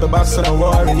disappear, but I be back, so don't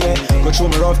worry, yeah. Go through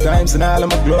my rough times and all of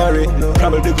my glory.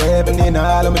 Probably go heaven in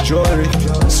all of my jewelry.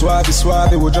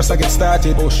 Swabby, we just like get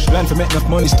started. Plan for make enough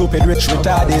money, stupid, rich,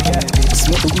 retarded.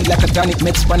 Smoke the weed like a tonic,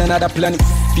 make span another planet.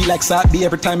 Feel like salt be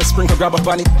every time I sprinkle, grab a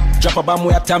panic. Drop a bomb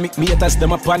way atomic, me haters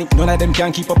them a panic. None of them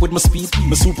can keep up with my speed,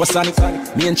 my supersonic.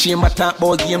 Me and Chamber talk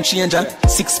about game changer.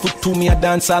 6'2", me a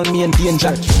dance all me and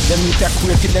danger. Them me take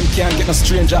quick till them can't get no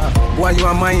stranger. Boy you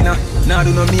a minor, nah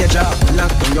do no major.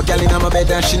 Lock down your gal in my bed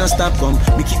and she no stop come.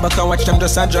 Me keep back and watch them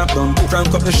just a drop down.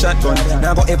 Crank up the shotgun,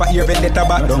 now go ever hear vendetta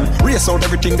back down. Race out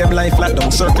everything them life flat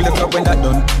down. Circle the club when that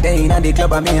done. They inna the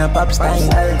club and me a pop style.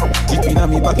 Tip inna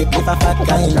me pocket with a fat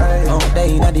kind. Out there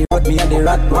inna the road me and the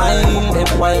rat wine.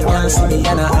 Them wine can't see me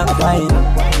and I act fine.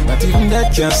 Not even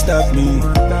that can't stop me.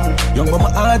 Young but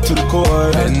my heart to the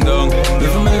core. And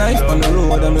living my life on the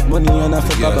road. I make money and I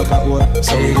forgot back at work.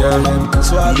 So we girl them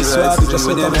swaggy, just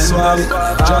with them swaggy.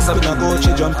 Just up in a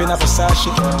Gucci, jump in a Versace.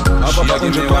 Up a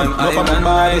 100 grand, up on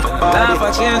my body. Life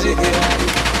I change it,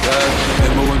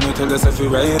 remember when you tell us if we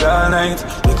ride all night.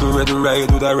 We could ready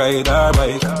ride with a ride or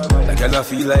bike. Like girl I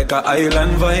feel like a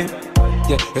island vibe.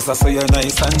 Yeah, yes I say you're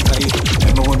nice and tight.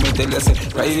 Remember when we tell us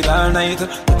ride all night.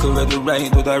 We could ready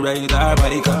ride with a ride or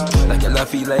bike. Like girl I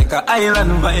feel like a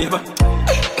island vibe.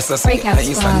 Yes I say you're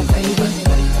nice and tight.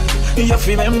 You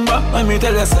remember when we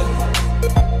tell us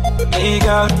hey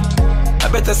girl, I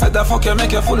better say the fuck you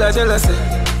make you full of jealousy.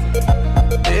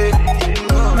 Hey,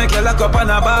 make you lock up on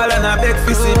a ball and a beg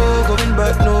for see. Going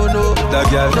back, no. That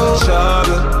girl no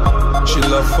struggle. She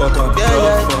love fuck up,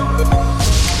 love fuck.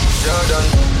 Jordan,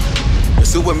 you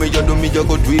see when me you do me, you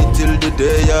go do it till the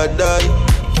day I die.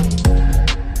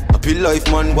 Happy life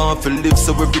man want to live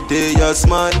so every day I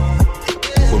smile.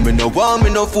 But me no want me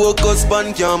no focus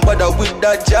pan can't bother with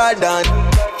that Jordan.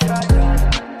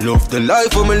 Love the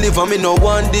life for me live and me no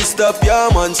want this stop, yeah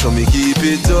man. So me keep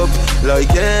it up like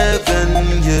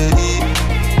heaven, yeah.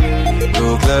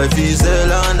 Look life is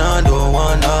hell and I don't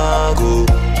wanna go.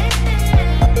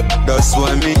 That's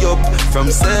why me up from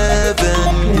 7,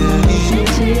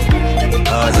 yeah.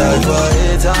 Cause life I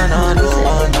hate and I don't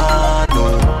wanna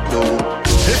no.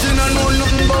 If you don't know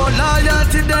nothing about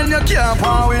loyalty, then you can't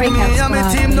part with me and my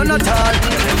team none at all.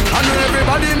 I know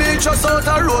everybody make just out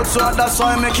the road, so that's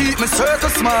why me keep my circle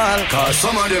small. Cause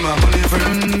some of them are money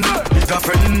friend, bigger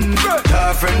friend,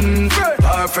 car friend,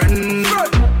 our friend.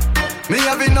 Me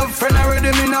have enough friend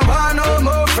already, me no want no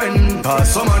more friend. Cause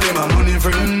some of them are money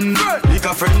friend,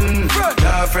 bigger friend,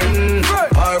 car friend,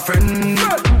 our friend.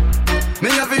 Me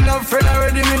have enough friend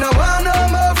already, me no want no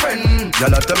more friend. Y'all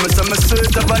tell me some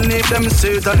sweet, if I need them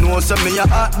sweet, I know some me a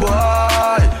hot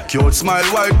boy. Cute smile,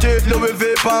 white teeth, Louis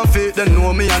vape and feet, they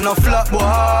know me a no flat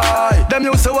boy. Them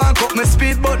used to walk up my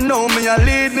speed, but now me a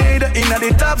lead me the inna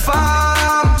the top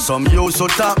farm. Some used to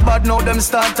talk bad, now them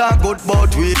start talk good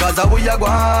about we, cause how we a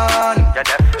gone.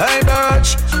 Hey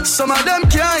Birch, some of them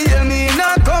can't hear me,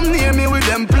 not come near me with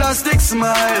them plastic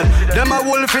smile. Them a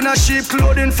wolf in a sheep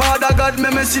clothing, Father God, me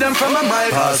see them from a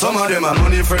mile. Some of them are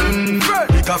money friend,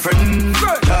 bigger friend,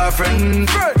 car friend,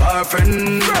 our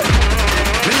friend.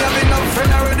 Me have enough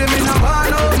friend already, me no want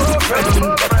no more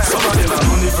friend. Some of them are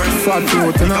money friend,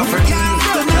 bigger friend.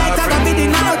 Tonight I got be the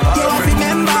night, you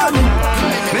remember me.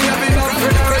 Me have enough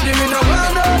friend already, me no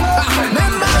want no more friend.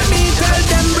 Remember me, tell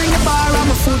them bring the bar on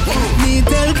my foot. Me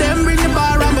tell them bring the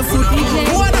bar on my foot.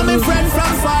 One of my friends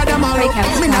from far, them all look.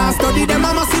 Me now study them,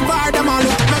 I must see bar, them all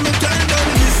look. Let me tell them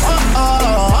this.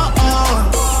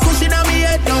 Pushing on me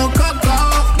head, no cock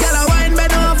out. Girl, I wine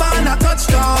bend over and a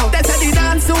touchdown. They say the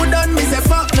dance who done, me say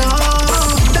fuck no.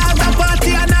 Dance a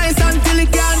party a nice until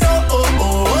it can't go.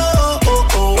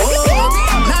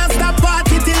 Now stop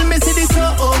party till me see this. Tell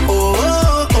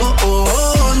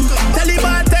the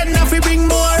bartender if we bring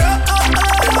more.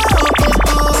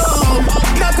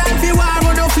 No time for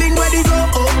war, no fling where they go.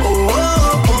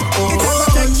 It's a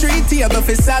protect treaty, but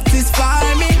if satisfy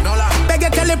me. Beg you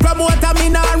tell the promoter me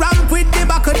nah ramp with the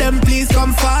back of them, please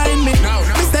come find me.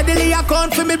 Me steadily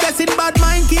account for me blessing, bad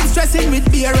mind keep stressing with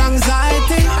fear,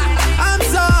 anxiety. I'm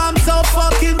so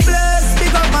fucking blessed,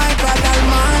 big up my God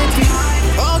Almighty.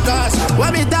 Oh gosh,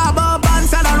 when me talk about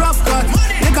bands and a rough cut,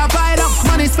 lick a pile up,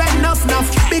 money spend enough.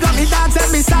 Big up the dogs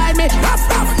and beside me,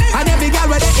 and every girl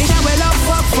with it in a well up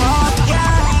fuck. Yeah.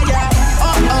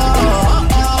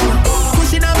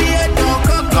 Pushing on me head, no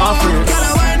cock. Girl,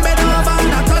 I wine bed over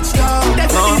and a touchdown. They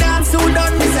say the dance who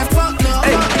done, me say fuck no.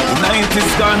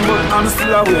 90s gone, but I'm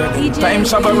still aware. Time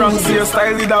Shabba ranks here,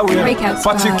 style it away.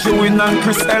 Patrick Ewing and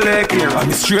Chris Elec here.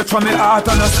 I'm straight from the heart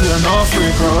and I steer. No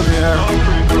freak on here.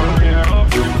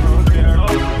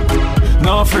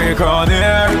 No freak on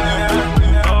here.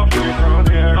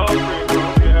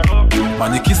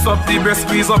 Man, you kiss up the breast,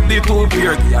 squeeze up the two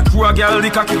beard. A crew a girl, the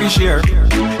cocky fish here.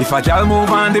 If a girl move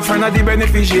on, the friend of the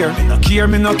beneficiary.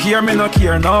 Me no care,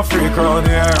 no freak on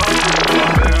here.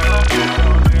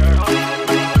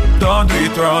 Don't do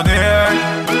it round here.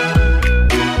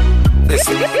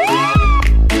 Listen.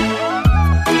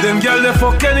 Them girl they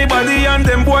fuck anybody and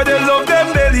them boy they love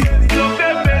them belly.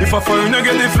 If a foreigner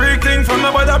get the freak thing from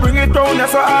nobody bring it down,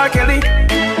 that's what R. Kelly.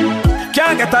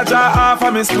 Can't get a jar off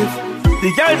of me split.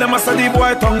 The girl them must have the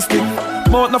boy tongue stick.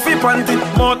 Mouth no fi panty,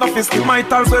 mouth no fi stick.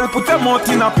 Might as well put your mouth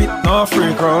in a pit. No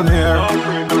freak round here.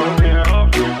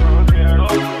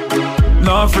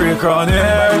 No freak round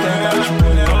here.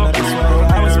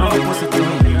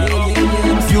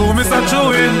 You miss a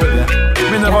chewing.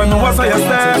 Me never know what's on your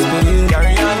step.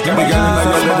 The girl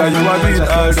like you a beat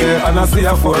all day, and I see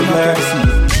a foreplay.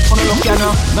 Look ya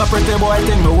now, no pretty boy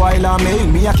thing, me while I make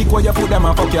me a kick where you put them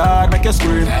and fuck your heart, make you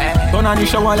scream. Turn on the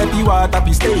shower, let the water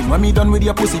be stain. When me done with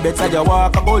your pussy, bedside you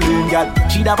walk a golden girl.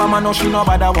 She have a man, no she no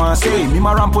bother want say. Me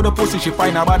ma ramp for the pussy, she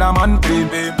find a bad man pain.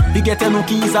 He get a new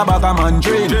keys, a bag a man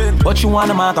drain. But she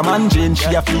wanna mark a man Jane,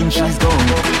 she a fiend, she's gone.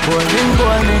 Golden,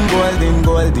 golden, golden,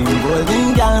 golden,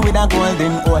 golden girl with a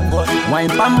golden gold. Wine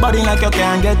pan body like you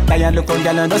can't get tired. Look on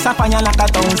girl and just a fire like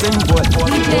 1,000 gold.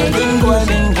 Golden,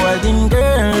 golden, golden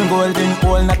girl. Golden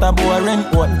hole, not a boring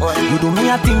hole. You do me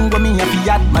a thing when me a fi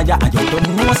admire, and you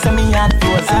don't know say me a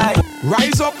close.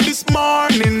 Rise up this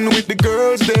morning with the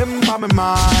girls them on my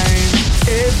mind.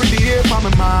 Every day on my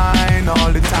mind,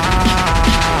 all the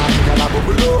time. Gyal a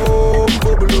bubble up,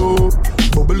 bubble up,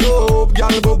 bubble up.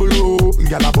 Gyal bubble up,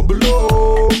 gyal a bubble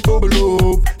up, bubble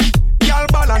up. Gyal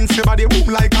balance your body, move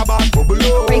like a bat. Bubble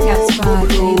up,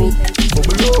 bubble up,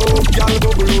 bubble up. Gyal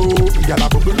bubble up, gyal a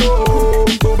bubble up,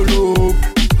 bubble up.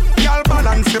 Girl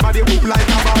balance your body, move like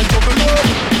a ball, bubble up.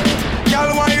 Girl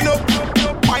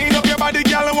wind up your body,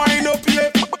 girl wind up, yeah.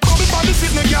 Bubble body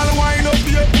sit no, girl wind up,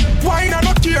 yeah. Wine and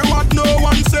not care what no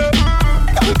one say.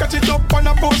 Girl catch it up on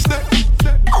the post there,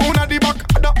 down at the back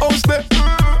of the house there.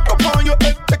 Up on your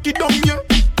head, take it down, yeah.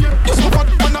 You so hot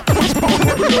on the house, pound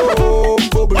there.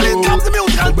 When it comes to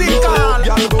musical thing,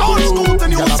 call old school to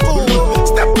new school.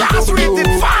 Step grass rated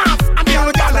fast, and the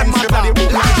other girl them matter.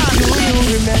 Do you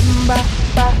remember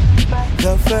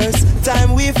the first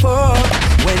time we fought?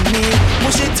 When me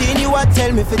push it in, you a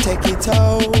tell me to take it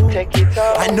out.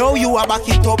 I know you a back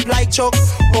it up like Chuck.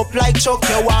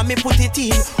 You want me put it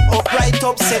in, up right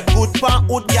up. Set good pan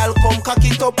hood, girl, come cock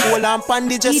it up. Hold and pan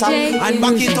the jessa and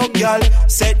back it up, girl.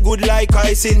 Set good like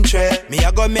ice in tray. Me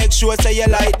a go make sure say you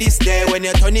like this day. When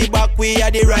you turn it back, we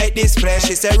are the right display.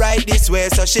 She say right this way,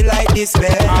 so she like this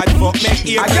way. Hard fuck, make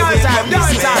ear play up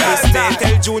this way.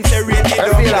 Tell June to rate it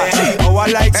up there. Oh, I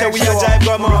like say we a jive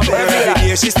come up there. Every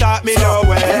day she start me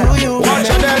nowhere. Watch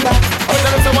your name.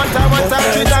 One time,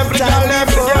 3 times, 3 times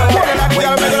left.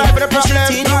 Girl, make life the problem.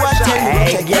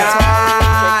 Hey, girl.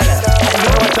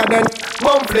 Then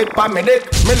bum flip on me dick.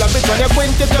 Me love it when you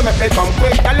quint it to make me come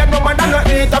quick. Tell them no man I no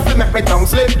eat up to make me tongue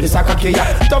slip. This a cocky ya,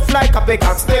 tough like a pick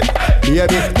and stick.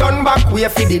 Baby, turn back way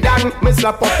for the dan. Me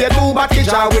slap up your 2 batty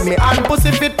jaw with me hand.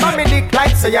 Pussy fit on me dick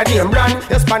like say your name brand.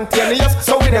 You're spontaneous,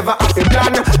 so we never have to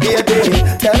plan. Baby,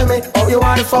 tell me how you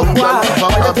want to fuck wild.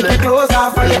 Why you take your clothes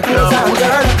off and your clothes on,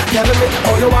 girl? Tell me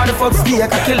how you want to fuck steak.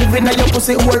 I kill it in your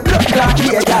pussy whole blood clot,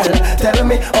 yeah, girl. Tell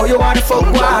me how you want to fuck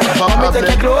wild. Why you take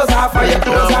your clothes off and your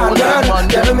clothes on, girl?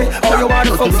 Tell me how you want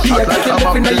to fuck steak. I kill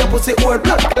it in your pussy whole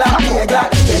blood clot, yeah, girl.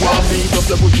 You want me up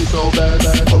your pussy so bad.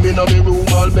 Come in on me room,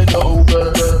 I'll bend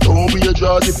over. Don't be a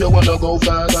judge if you wanna go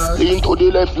fast. Lean to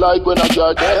the left like when I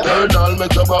judge. Turn, I'll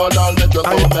make you ball, I'll make you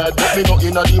go mad. Put me not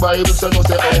in the Bible, so no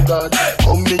say oh God.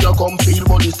 Come me, you come feel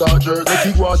body start jerk. Make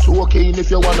you go so keen if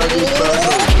you wanna get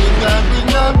burned.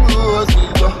 Bring a rosy,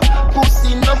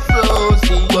 pussy no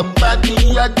frozen. Your body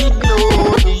a the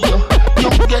glory, you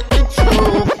get the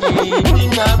trophy.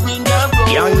 Bring a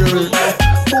rosy,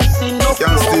 pussy no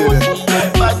frozen. Your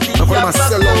body a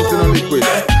the glory,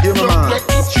 you get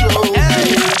the trophy.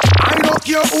 I don't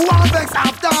care who I vex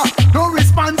after. No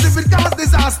response if it cause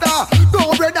disaster.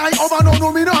 No bread I over,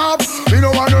 no me no have. Me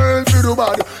no want to help you do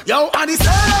bad. Yo, and the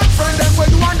same friend them when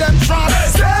you want them trap.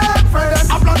 Same friend them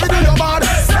apply me do your bad.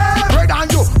 Same bread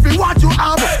and you be what you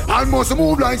have. And must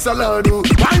move like Salado.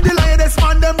 Why the ladies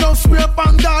man them don't swear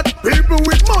on God. People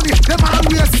with money them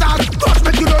always sad. Just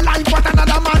make you no like what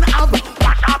another man have.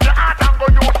 Wash up the heart and go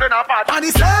use in a bad. And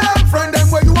the same friend them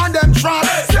when you want them trap.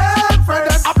 Same friend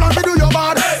them apply me do your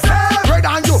bad. Same bread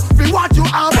and you be what you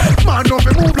have. Man don't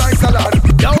be move like salad.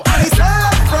 Yo, and the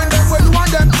same friend them when you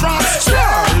want them trap.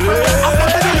 Same friend them apply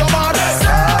me do your bad.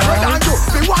 Same bread and you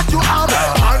be what you have.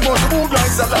 Man must move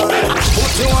like salad.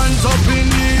 Put your hands up in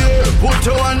the air. Put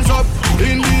your hands up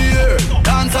in the air.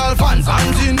 Dance all fans,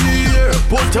 hands in the air.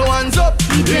 Put your hands up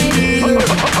in the air.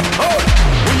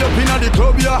 We up in the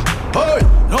club, yeah. Hey,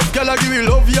 no girl I give you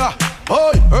love, yeah.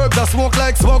 Oh, herbs that smoke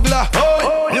like smuggler.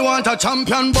 Oh, you want a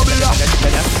champion bubbler?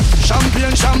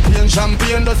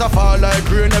 Champagne does a fall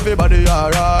like rain. Everybody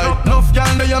alright. Enough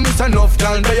gal there, you miss enough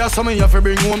gal there. So me have to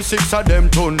bring home 6 of them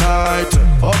tonight.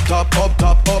 Up top.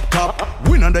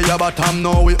 We not there bottom,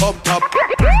 now we up top.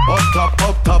 Up top.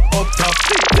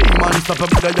 Demon stop up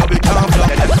there, we can't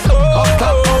flop. Up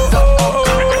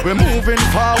top. We're moving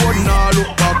forward, now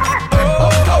look back.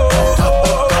 Up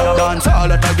top. Dance all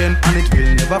that again, and it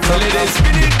will never flop. Let it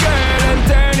spin it, girl, and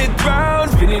turn it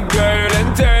round. Spin it, girl,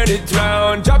 and turn it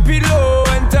round. Drop it low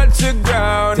and touch the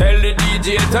ground. Tell the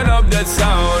DJ turn up the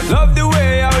sound. Love the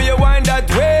way how you wind that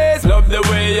waist. Love the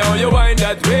way how you wind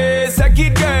that waist. Take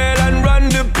it, girl, and run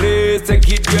the place. Take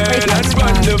it, girl, and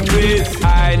run the place.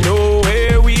 I know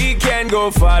where we can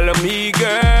go. Follow me,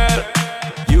 girl.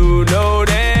 You know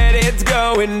that it's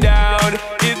going down.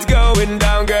 It's going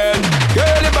down, girl.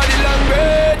 Girl, your body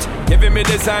language giving me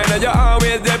the sign that you're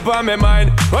always there on my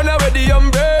mind. Run away the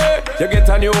umbrella. You get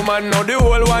a new man, now the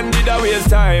whole one did a waste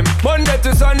time. Monday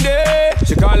to Sunday,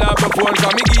 she call up her phone,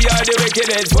 call me give her the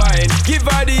wickedest wine. Give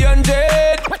her the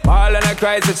 100. All and I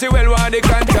cry, so she will want the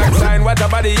contract sign. What a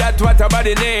body at, what a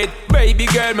body need. Baby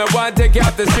girl, me want take you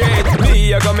off the street.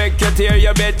 Me, I gonna make you tear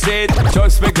your bed sheet.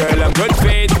 Trust me girl, I'm good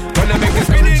faith. Gonna make you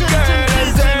spin it girl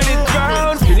and turn it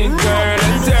round. Spin it girl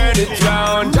and turn it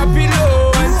round. Drop it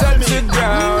low and touch the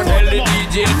ground. Tell the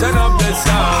DJ turn up the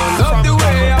sound. Love the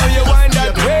way how you wind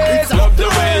that waist. Love the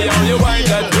way how you wind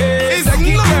that waist. Take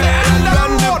it girl and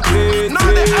run the place.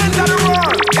 Not the end of the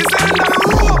road, it's the end of the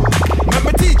road. Let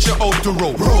me teach you how to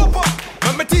rope.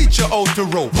 Let me teach you how to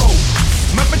rope.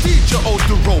 Let me teach you how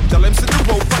to rope. Tell him see the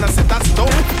rope and I said that's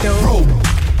dope. Rope.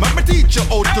 Let me teach you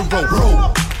how to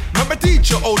rope. Let me teach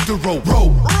you how to rope.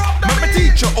 Let me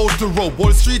teach you how to rope.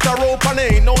 Wall Street a rope and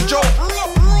ain't no joke.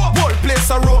 Whole place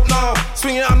a rope now.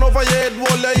 Swing your hand over your head,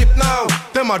 wall your hip now.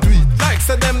 Them a do it like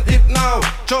say them hip now.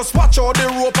 Just watch how the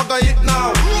rope a go hit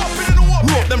now.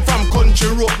 Rope them from country,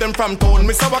 rope them from town.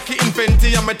 Mr. Wacky in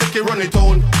Fenty and me take it run it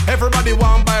on. Everybody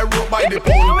want buy rope by the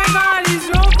pound. Oh my God, he's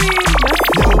roping.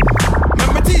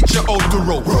 Let me teach you how to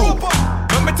rope.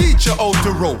 Let me teach you how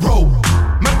to rope.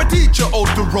 Let me teach you how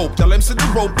to rope. Tell them see the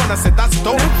rope and I said that's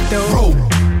dope. Rope.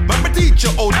 Let me teach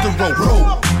you how to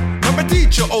rope. Let me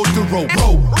teach you how to rope.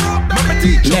 Let me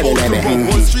teach you how to rope.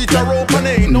 Wall Street a rope and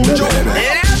ain't no joke.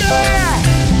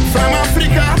 From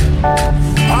Africa,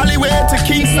 all the way to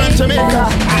Kingston, Jamaica.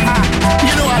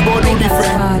 You know I go do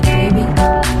different.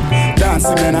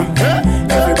 Dancing, man.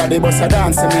 Everybody bust a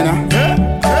dancing, man.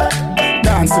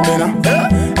 Dancing, man.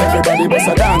 Everybody bust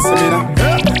a dancing, man.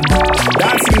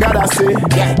 Dancing, gotta say,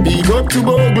 big up to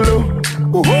Boglo.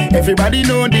 Everybody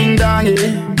know ding dong,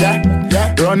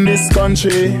 yeah. Run this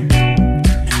country.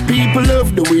 People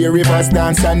love the way rivers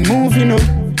dance and move, you know.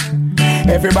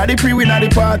 Everybody pre-win at the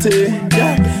party.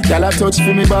 Yeah, y'all a touch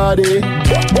for me body.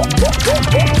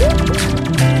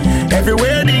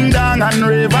 Everywhere ding dong and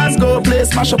ravers go, play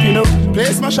smash up, you know. Play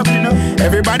smash up, you know.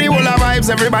 Everybody will have vibes,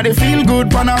 everybody feel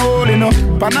good, pan a hole, you know.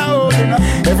 Pan a hole, you know.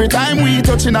 Every time we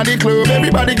touching at the club,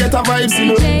 everybody get a vibes, you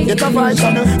know. Get a vibes,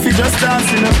 you know. Fi just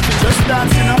dance, you know. Fi just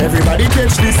dance, you know. Everybody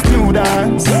catch this new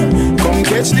dance. Come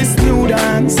catch this new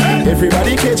dance.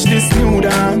 Everybody catch this new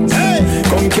dance.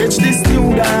 Come catch this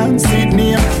new dance.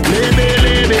 Sydney, lebe,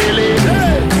 lebe,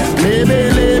 lebe.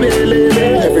 Lebe, lebe,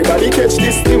 lebe. Everybody catch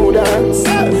this new dance.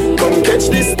 Come catch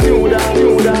this new dance.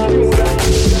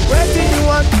 Where do you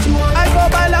want? I go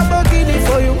buy Lamborghini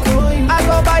for you. I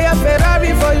go buy a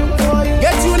Ferrari for you.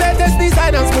 Get you latest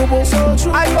designers, boo.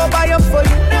 I go buy them for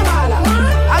you.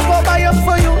 I go buy them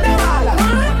for you.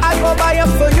 I go buy them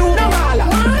for you.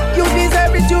 You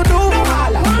deserve it, you do.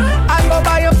 I go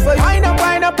buy them for you.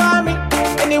 Wind up on me.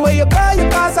 Anyway you go, you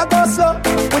pass, I go slow.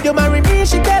 Would you marry me?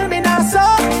 She tell me not so.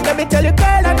 Let me tell you,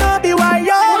 girl, I know be why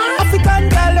yo. African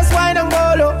girl, let's wine and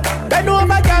go low. Bend over,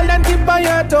 girl, and tip on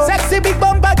your toe. Sexy big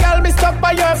bumper, girl, me stuck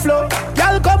by your flow.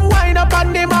 Girl, come wine up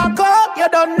on the marco. You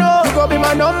don't know, you go be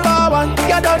my number one.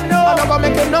 You don't know, I'm gonna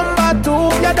make you number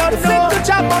two. You don't know, to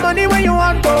chop my money when you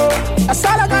want to. That's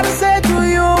all I gotta say to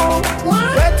you.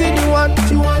 What did you want?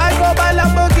 I go buy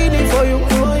Lamborghini for you.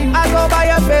 I go buy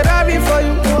a Ferrari for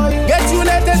you. Get you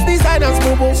latest designers,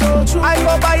 boo boo. I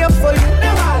go buy them for you.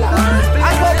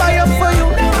 I go buy them for you.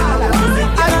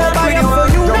 I go buy them for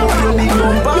you.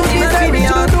 You deserve it,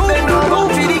 you do. Don't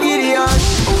feel the giddy on.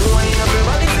 Oh,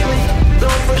 everybody see me.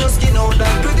 Don't put your skin out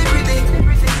that pretty.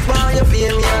 Why you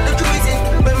feel me and the crazy?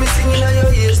 When me singing on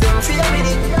your ears, them feel me.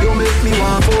 You make me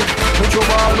want to Make your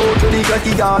ball out when the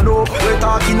cocky gone up. We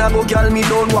talking about girl, me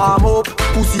don't warm up.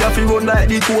 Pussy a fi run like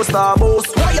the coaster bus.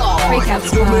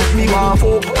 You make me warm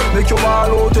up. Make your ball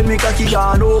out when me cocky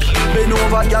gone up. Bend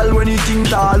over girl when the thing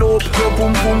tall up. Your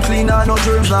pum pum clean and no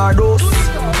germs nor dust.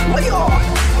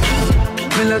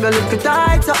 Me love a little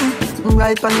tight something.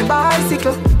 Ride on the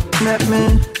bicycle. Make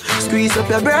me squeeze up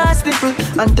your breast nipple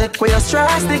and take away your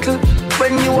stress nickel.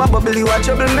 When you a bubble, you a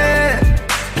trouble me.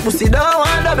 Pussy don't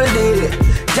want double D.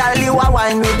 Girl, you a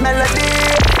wine with melody.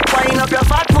 Wine up your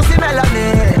fat pussy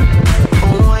melody.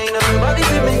 Oh, wine up your body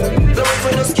for me. Love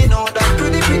when your skin out that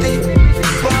pretty.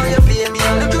 Boy, you play me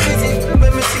a little busy.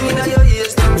 When me sing in your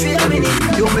ears, them feel me.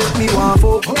 You make me warm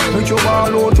up. Make your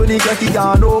ball out when the cocky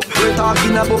gone up. We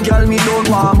talking about girl, me don't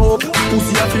warm up.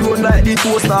 Pussy a fi run like the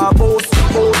toaster bus.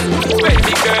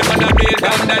 Betty girl on a real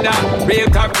dandada, real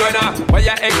cop gunner. What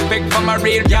you expect from a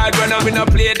real yard runner? We no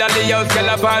play dolly house, girl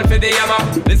a ball for the hammer.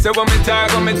 Listen when me talk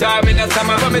in the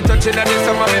summer. When me touching on the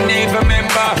summer, me need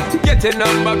remember. Get a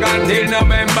number, gone till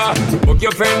November. Book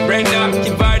your friend Brenda,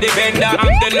 keep her the vendor.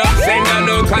 I'm the love sender,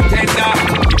 no contender.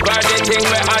 Keep her the thing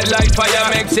where I like fire.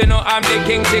 Makes you know I'm the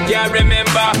king, she can't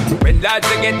remember. When that's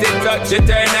to get it touch, you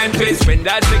turn and twist. When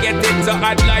that's to get it so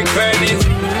hot like furnace.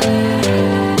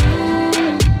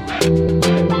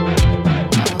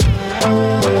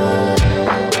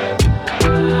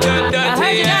 I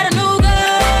heard you got a new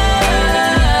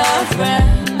girlfriend,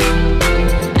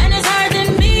 and it's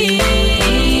hurting me.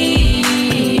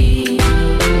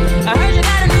 I heard you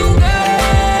got a new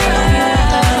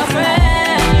girlfriend,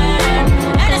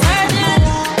 and it's hurting.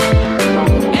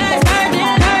 Yeah, it's hurting.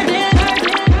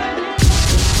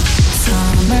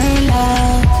 Summer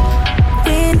love,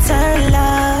 winter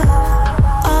love,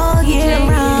 all year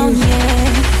round, yeah.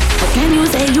 But can you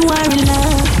say you are in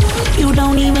love? You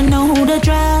don't even know who to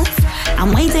trust.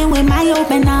 I'm waiting with my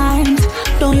open arms.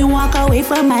 Don't you walk away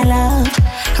from my love?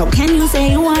 How can you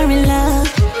say you are in love?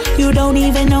 You don't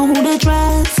even know who to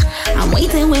trust. I'm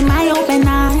waiting with my open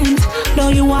arms.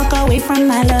 Don't you walk away from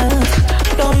my love?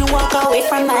 Don't you walk away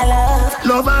from my love?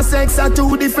 Love and sex are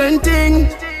two different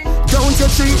things. Don't you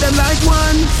treat them like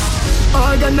one.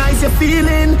 Organize your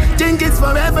feeling. Think it's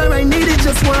forever, I need it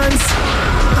just once.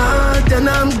 Then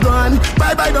I'm gone.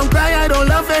 Bye, don't cry, I don't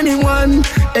love anyone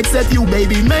except you,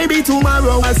 baby, maybe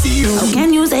tomorrow I'll see you. How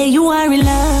can you say you are in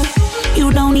love?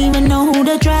 You don't even know who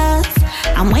to trust.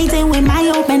 I'm waiting with my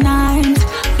open arms.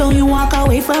 Don't you walk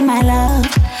away from my love?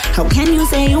 How can you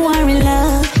say you are in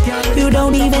love? You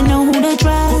don't even know who to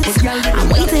trust. I'm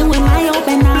waiting with my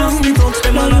open arms.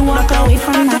 Don't you walk away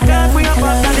from my love? We are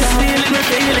back on this feeling, we're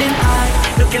feeling high.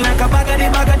 Looking like a bag of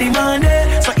the money.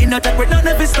 So in a tech with none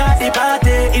of it start the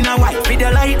party. In a white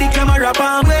video light, the camera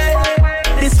palm way.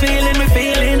 This feeling, we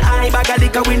feeling high. Bag of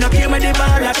liquor, we no came with the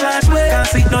bar, a charge way. Can't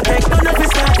see no tech, none of it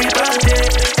start the party.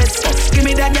 Give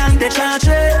me that young, the charge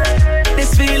way.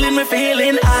 This feeling, we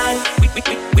feeling high.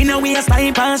 We know we are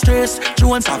style past stress.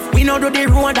 True and soft, we know do the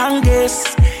road and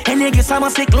guess. And you get some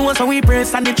sick clothes so we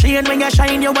press. And the chain when you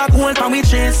shine, you walk hold from we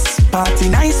chest. Party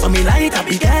nice, so me like a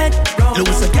big head.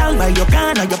 Lose a girl by your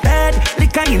gun or your bed.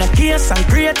 Liquor in a case and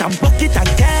crate and bucket and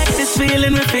keg. This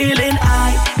feeling, we feeling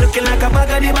high. Looking like a bag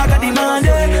of the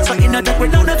money. So in a tech we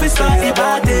know that we start the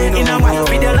party. In a white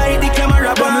video light, the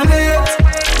camera bomb it.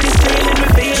 This feeling, we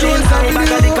feeling high.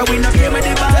 Bag of liquor, we no game with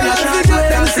the bar.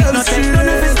 Can't see no tech, none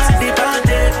of it start the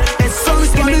party.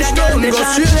 Give me that girl, the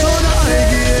chance.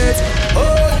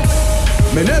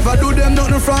 Me never do them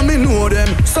nothing from me know them.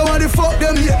 So what the fuck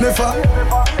them hate me for?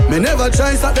 Me never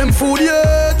try start them food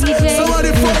yet. So what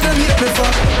the fuck them hate me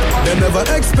for? They never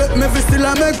expect me to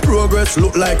still make progress.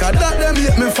 Look like I that them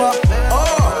hate me for.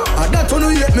 Oh, I that one who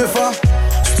hate me for.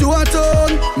 Stuart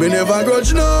on, me never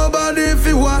grudge nobody if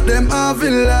you want them have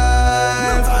in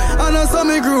life. I know some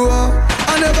me grew up.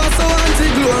 I never saw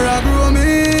anti-glory grow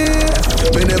me.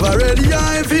 Me never ready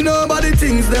if you nobody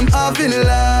thinks them have in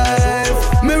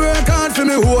life. Me work hard for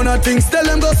me own things. Tell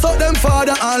them go suck them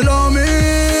father and love me.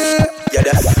 Yeah,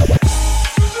 that's.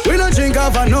 We don't drink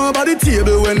off at nobody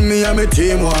table when me and my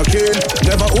team walking.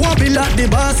 Never want be like the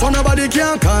boss, so nobody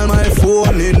can call my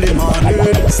phone in the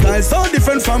morning. Style so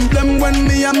different from them when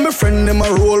me and my friend them a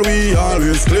roll, we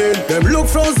always clean. Them look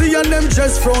frozy and them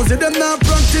just frozy. Them not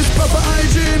practice proper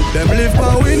hygiene. Them live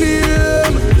by we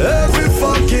name every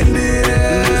fucking day.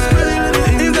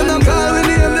 If them not call we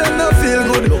name, them not feel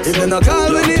good. If them not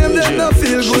call we name, them not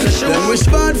feel good. Them wish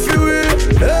bad for we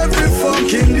every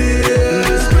fucking day.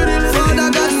 Father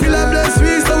God feel a bless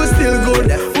we, so we still good.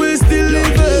 We still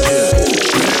live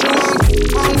it.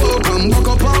 Walk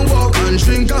up and walk and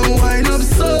drink and wine up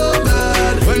so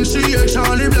bad. When she hear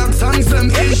Charlie Black songs, them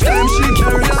each time she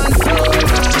carry on so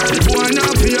bad. Boy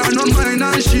not pay her no mind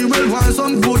and she will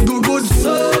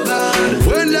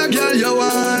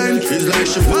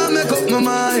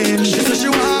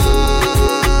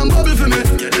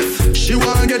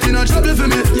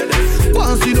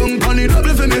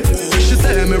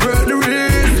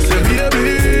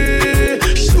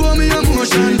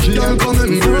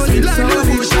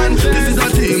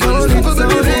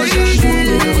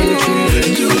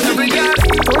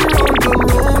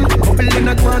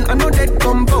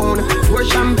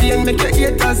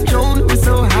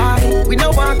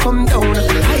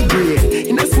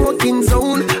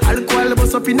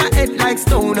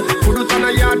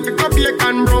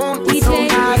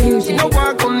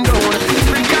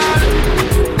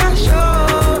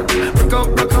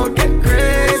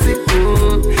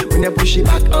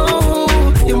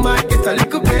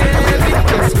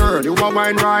a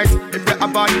wine right. If you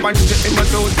have bad punch, it in my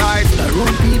so tight. The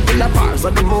room people are bars,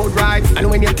 but the mood right. And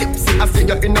when you're tipsy, I see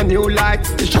you in a new light.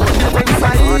 You show the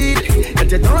inside,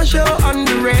 that you don't show on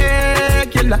the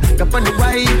regular. Up on the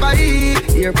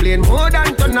Wi-Fi, airplane more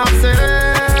than turn off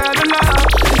cellular.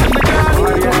 And the girl,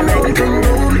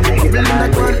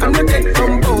 I'm the dead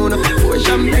compound. Pour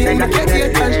champagne, I get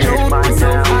it and show. I'm so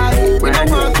high, we don't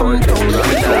want to come down.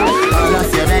 All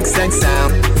of your XX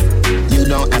sound, you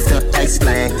don't have to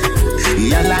explain.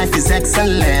 Your life is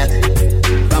excellent.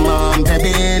 Come on,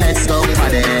 baby, let's go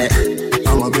party.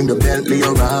 I'ma bring the Bentley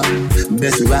around,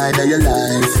 best ride of your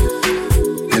life.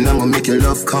 And I'ma make your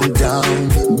love come down,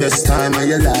 best time of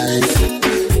your life.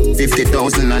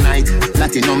 50,000 a night,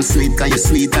 platinum sweet, cause you're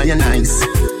sweet and you're nice.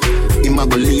 Him a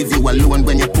go leave you alone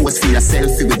when you pose for your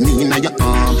selfie with me in your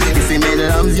arm. If he made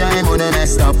love you, I'm gonna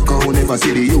mess up. Go never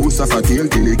see the use of a tail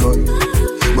till he gone.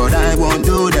 But I won't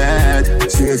do that.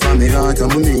 Straight from the heart, I'm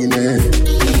mean it.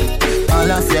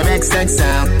 All of your XX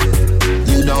sound,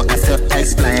 you don't have to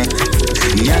explain.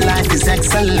 Your life is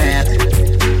excellent.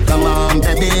 Come on,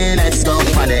 baby, let's go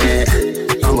party.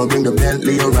 I'ma bring the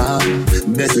Bentley around,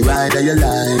 best ride of your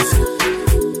life.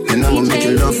 And I'ma make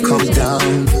your love come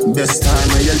down, best time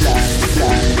of your life.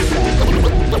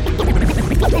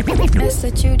 Best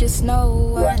that you just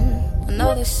know when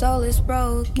another soul is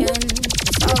broken.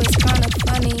 It's always kind of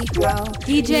funny how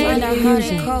DJ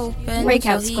Fusion,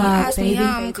 Breakout so Squad, asked me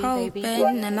how I'm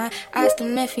coping, and I asked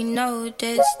him if he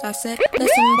noticed. I said,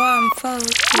 listen, boy, I'm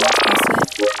focused. I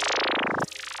said,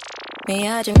 may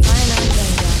I drink pine and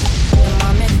ginger? And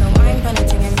mom, if you wine, but I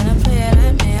think I'm gonna play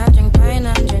it. May I drink pine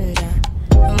and ginger?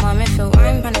 And mom, if you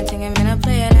wine, but I think I'm gonna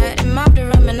play it. And mouth the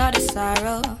rum and all the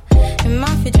sorrow. And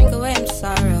mouth you drink away my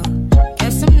sorrow.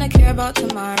 Guess I'm not care about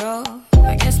tomorrow.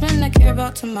 I guess I'm not care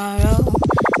about tomorrow.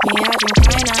 Me, I drink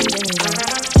pine and ginger.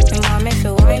 And mom, if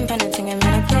you wine, but I think I'm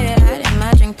gonna play it. And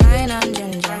I drink pine and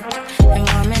ginger. And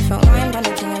mom, if you wine, but I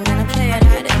think I'm gonna play it.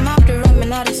 And mouth the rum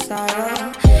and all the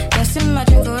sorrow. Guess I'm not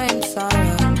drink away my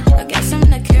sorrow. I guess I'm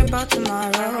not care about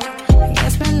tomorrow. I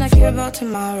guess I'm not care about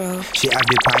tomorrow. She have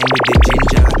the pine with the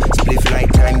ginger. Spliff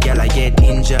like time, girl, I get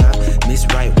injured. Miss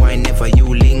right wine, never you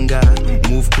linger.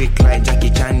 Move quick like Jackie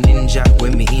Chan Ninja.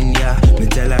 When me in ya, me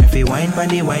tell her if you wine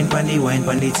pandy, wine pandy, wine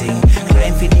pandy thing.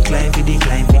 Climb for the, climb for the,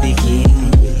 climb for the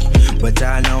king. But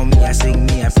I know me, I sing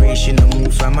me, I pray she no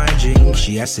move from my drink.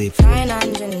 She a say pine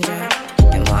and ginger.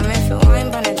 And want me if you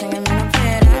wine pandy thing, I'm gonna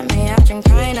play that. Me, I drink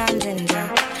pine and ginger.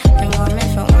 And want me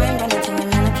if you wine pandy thing, I'm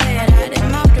gonna play that.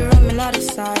 And mouth the rum and all the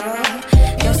sorrow.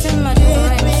 Guess I'm not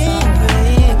doing my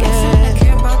sorrow. Guess I'm not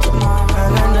care about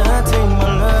tomorrow. And nothing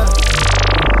but love.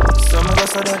 Some of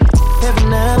us are that every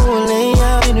night we'll lay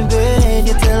out in the bed.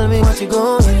 You tell me what you're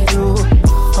going through.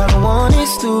 All I want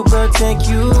is to protect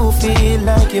you. Feel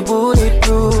like you're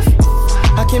bulletproof.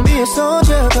 I can be a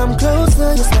soldier, come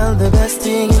closer. You smell the best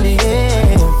thing in the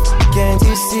air. Can't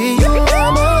you see you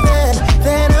are more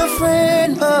than a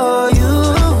friend? Oh, you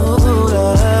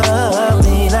love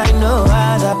me like no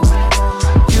other.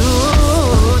 You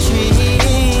treat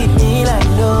me like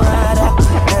no other.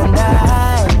 And I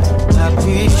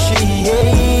appreciate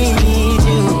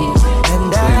you.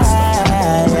 And I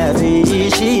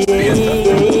appreciate.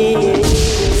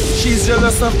 She's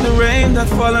jealous of the rain that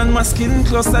fall on my skin,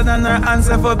 closer than her hands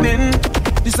ever been.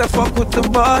 This a fuck with the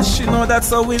boss, she know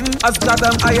that's a win. As God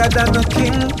I'm higher than the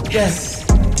king. Yes.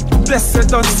 Blessed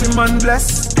don't see man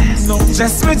bless. No,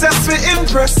 just me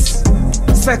impress.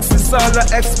 Sex is all I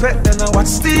expect. Then I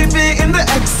watch TV in the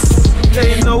X.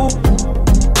 They know,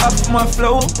 off my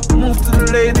flow. Move to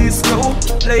the ladies slow.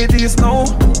 Ladies know,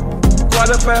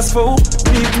 4:15.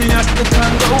 Meet me at the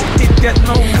condo. It get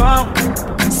no calm.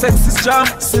 Sex is jam,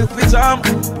 silky jam.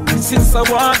 Since I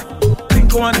want.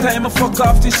 One time I fuck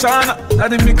off the Shana. At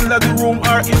the middle of the room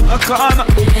or in a corner.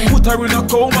 Put her in a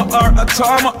coma or a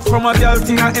trauma. From a girl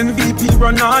thing a MVP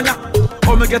run on ya.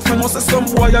 All me get from us is some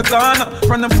boy a Ghana.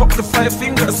 From them fuck the 5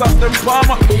 fingers off them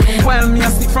palmer. While me a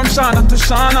stick from Shana to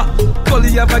Shana.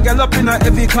 Gully have a girl up in a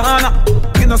heavy corner.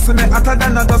 You know see me hotter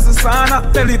than a dozen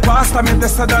sauna. Tell the pastor me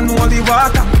blessed than holy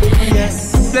water.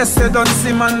 Yes. Blessed don't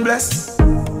see man bless.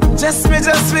 Just me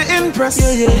impress.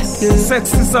 Yeah.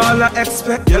 Sex is all I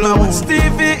expect. Yellow watch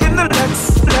TV in the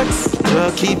Lex.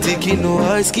 Well, keep ticking, no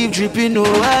eyes keep dripping, no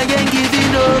I ain't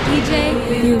giving up. DJ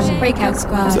Fusion, Breakout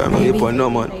Squad. So I'm gonna put no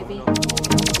man.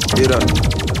 Hear that?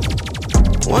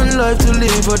 One life to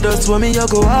live, but that's why me I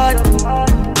go hard.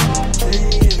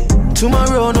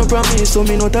 Tomorrow no promise, so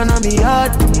me not turn on me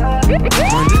heart. Man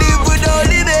live without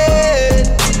limit.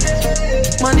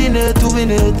 Man in it to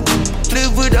win it.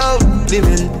 Live without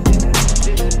limit.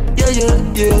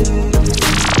 Yeah.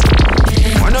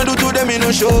 Wanna do to them in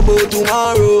no show about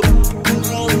tomorrow.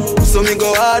 So me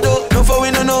go hard up, no for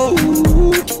we no know.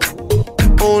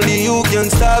 Only you can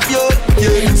stop you,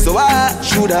 yeah. So why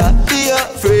should I be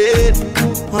afraid?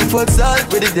 I'm fucked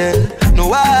up with it then.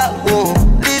 No, I won't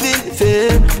live in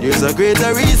fear. There's a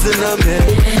greater reason I'm here.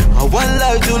 I want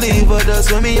life to live, but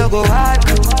that's when me I go hard.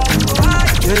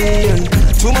 Yeah.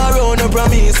 Tomorrow no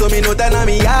promise, so me know that I'm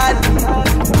yard.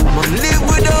 I'm live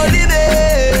without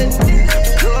living.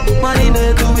 Money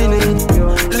not doing it.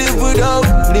 Live without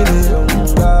living.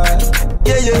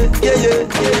 Yeah.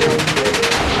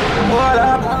 Hold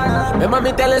up. Remember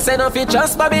me tell you say no fi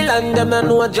trust Babylon. Them no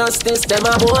know justice, them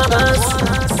a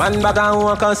bogus. One bag of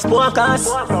workers, focus.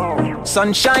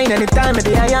 Sunshine anytime of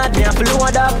the yard, me a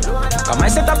flood up. Come I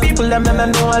set up people, them no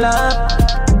know love.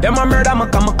 Them a murder, me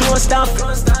come a close stuff.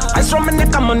 I from me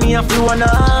neck and money a flow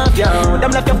enough, yeah.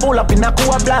 Them left you full up in a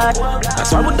cool blood.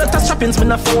 That's why with the touch shoppings, me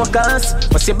no focus.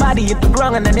 But your body hit the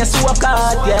ground and then you so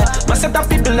hard, yeah. My set of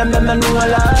people, them no know a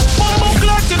lot. Bumbo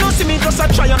clock, you know see me just a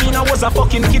try. I mean I was a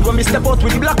fucking kid when me step out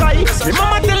with the black eye.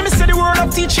 Remember tell me say the word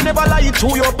of teaching never lie.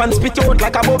 Chew you up and spit you out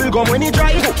like a bubble gum when you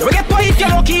dry. We get to if you're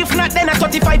lucky, if not then at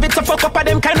 35 it's a fuck up of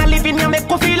them kind of living you make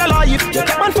you feel alive. You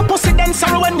get man for pussy then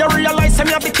sorrow when you realize them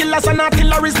you have the killers and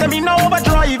artilleries them in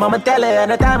overdrive. Mama tell you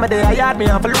anytime I yard me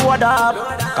have a load up.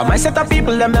 Cause my set of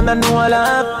people, them know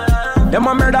love. Them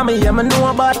a murder me, yeah, me know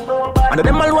about. And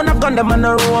them all wanna gun, them a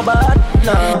no robot.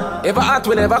 Nah, if a heart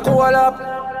will never cool up.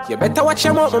 You better watch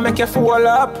your mouth, make you fall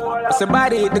up. Cause your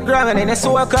body hit the ground and then it's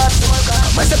so cut.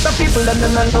 My set of people, them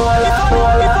know love.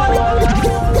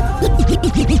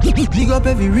 Big up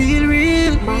every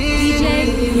real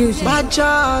DJ bad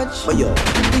charge. Big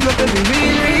up every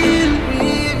real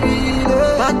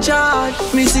bad charge.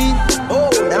 Me see,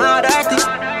 them are dirty.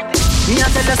 Me a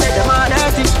tell you say them are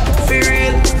dirty. For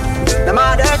real, them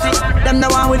are dirty. Them the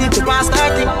one with it to pass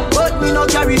 30. But me no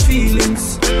carry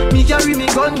feelings. Me carry me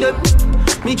gun them.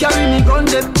 Me carry me gun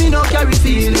them. Me no carry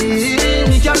feelings.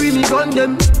 Me carry me gun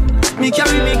them. Me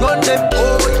carry me gun them.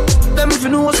 Them if you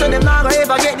know so them not gonna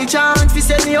ever get the chance. Fi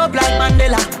set me up like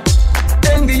Mandela.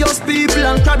 Envious people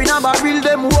and crab in a barrel.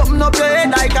 Them open up your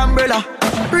head like umbrella.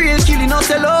 Real killing no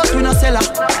sell out, we no sell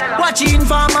her. Watching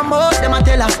for my mouth, them a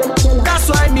tell her. That's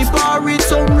why me par with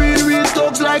some real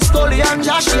thugs like Stolly and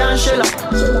Joshy and Shella.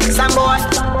 Some boy,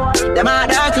 them a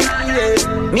dirty,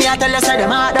 yeah. Me a tell you say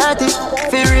them a dirty.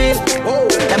 For real,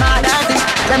 them a dirty.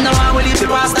 Them no one will leave the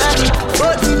past 30.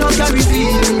 But me no carry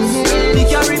feelings. Me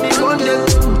carry me gun them.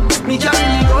 Me carry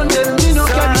me gun them. Me no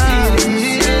carry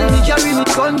feelings. Me carry me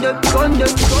gun them.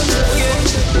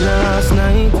 Last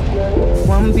night,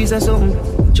 one piece of something.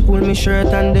 She pulled me shirt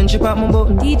and then she popped my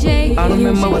button. DJ, I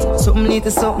remember was something need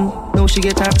to something. Now she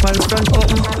get her pants front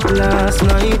open. Last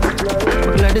night,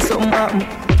 glad there's something happen.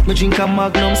 Me drink a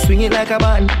Magnum, swing it like a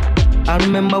button. I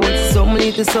remember what something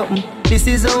need to something. This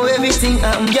is how everything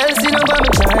happen. Girl, sit down by me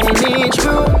tiny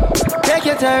true. Take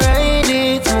your time, ride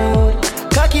it smooth.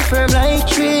 Cocky firm like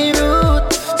tree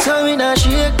root. So we not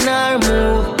shake nor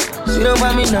move. Sit down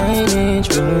by me 9-inch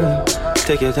blue.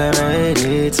 Take your time, ride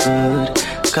it smooth.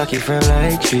 Cocky firm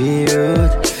like tree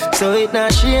root. So it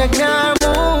not shake nor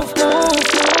move.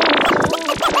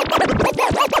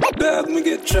 Dog, me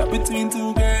get trapped between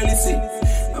two girls, see.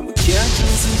 And we can't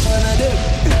choose which one of them.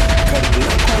 Cause the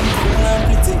black one cool and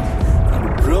pretty. And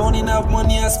the brown enough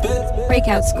money I spend.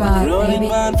 Breakout Squad, the baby.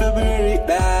 Man February,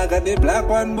 dog. And the black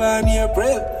one born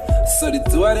April. So the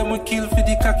two of them will kill for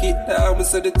the cocky. Dog,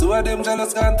 so the two of them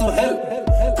jealous gone to hell.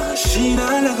 And she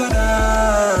not like a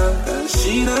dog. And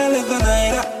she not like a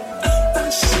night.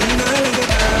 And she not like a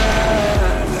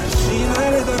dog. And she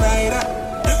not like a night.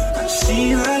 And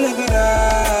she not like a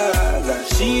dog. And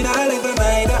she not like a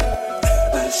night.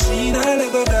 And she not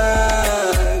like a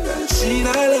dog. And she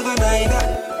not like a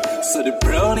night. So the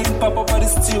brownie pop up at the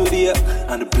studio.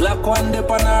 And the black one dip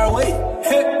on our way.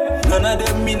 Hey, none of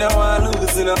them me now want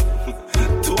lose, you know.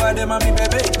 Two of them are me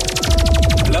baby.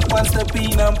 Black one step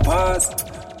in and pass.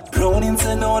 Browning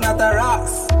say no, not a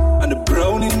ras. And the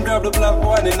browning grab the black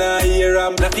one in her ear.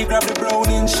 And Blackie grab the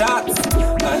browning shot.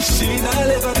 And she not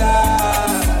let go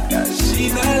dog. And she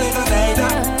not let go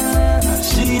neither. And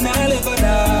she not let go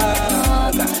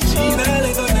dog. And she not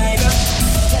let go neither.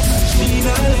 And she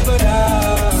not let go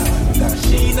dog. And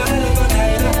she not let go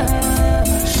neither.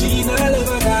 She not let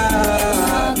go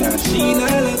dog. And she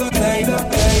not let go neither.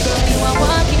 You a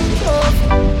walking trophy.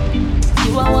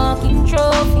 You a walking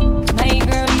trophy. My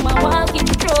girl, you a walking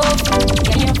trophy.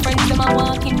 Yeah, your friends them a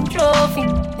walking trophy.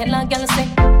 Tell a girl say,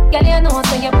 girl you know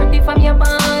say you're pretty from your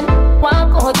band.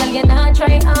 Walk out, girl you not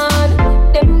try hard.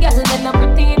 Them girls them a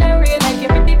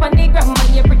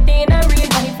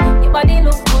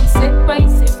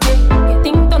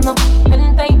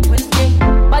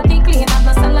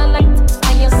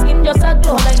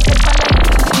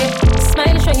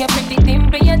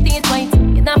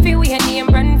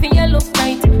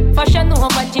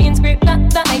brick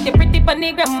that night. You're pretty on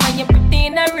the gram and you're pretty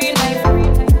in a real life.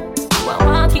 You a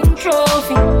walking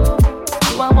trophy.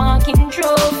 You a walking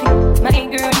trophy. My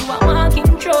girl, you a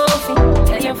walking trophy.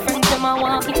 Tell your friends them a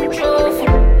walking trophy.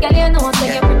 Girl, you know so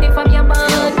you're pretty from your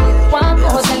band. Walk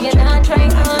out and you're not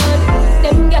trying hard.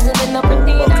 Them girls they not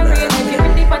pretty in a real life. You're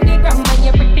pretty on the gram and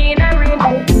you're pretty in a real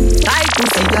life. Tight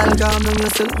pussy, girl, calm down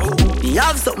yourself. You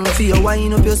have something for you,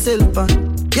 wind up yourself.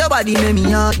 Your body make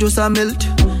me heart just a melt.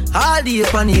 All the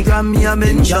up on the gram me a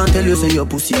mention. Tell you say your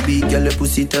pussy big, girl, your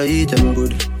pussy tight and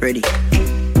good. Ready?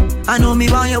 I know me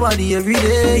want your body every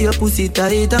day. Your pussy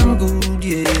tight and good,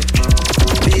 yeah.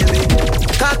 Baby,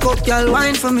 cock up, girl,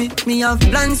 wine for me. Me have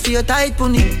plans for your tight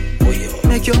pony.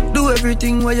 Make you do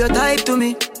everything while you type to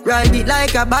me. Ride it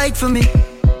like a bike for me.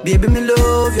 Baby, me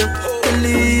love you,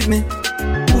 believe me.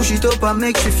 Push it up and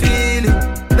make you feel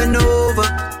it. Bend over,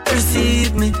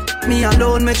 receive me. Me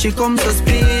alone make she come so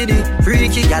speedy.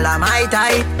 Freaky girl, I'm my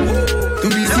type. To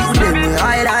be sick with them, we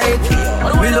hide.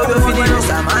 We love you for the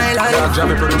rest of my life.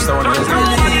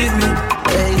 Believe me,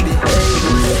 baby.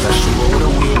 That's true, the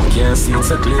way we can't see it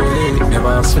so clearly. Never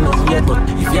asked for nothing yet, but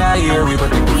if you're here, we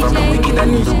protect you from the wicked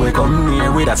and evil. We come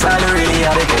near with that's all really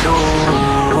how they can do.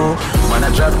 Man,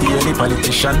 I drop the early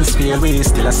politicians fail. We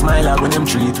still a smile when them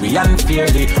treat we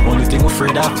unfairly. Only thing we're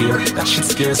afraid of fear, that shit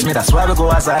scares me. That's why we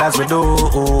go as hard as we do.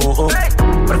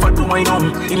 But if I do my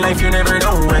own, in life you never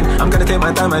know when. I'm gonna take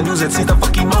my time and use it since the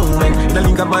fucking moment. In the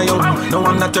link of my own, no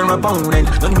I'm not your opponent.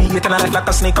 Don't me get in a life like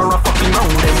a snake or a fucking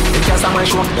rodent. They can't stop my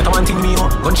show, you don't want to me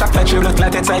home. Gunshot like you look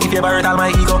like inside if you buried all my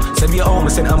ego. Send me home, I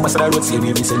send ambassador road, save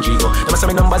me Vincent Gigo. Them say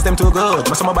me numbers them too good,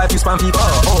 them say my buy few spam people.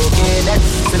 Okay then,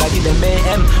 still I give them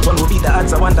mayhem. One will be the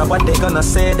odds, I wonder what they gonna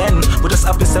say then. We just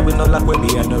have to say we no luck when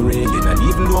we are no railing. And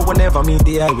even though whenever me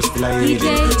there, we still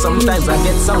hiding. Sometimes I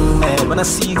get so mad when I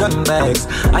see gun bags.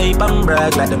 I bang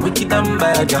brag like them wicked and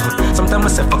bad, yeah. Sometimes I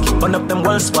say fuck you, burn up them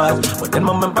whole squad. But then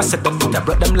my member said them I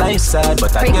brought them life sad.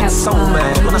 But I get so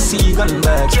mad when I see gun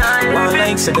bags. One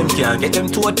like say them can't get them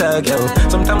to a tag, yo.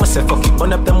 Sometimes I say fuck you,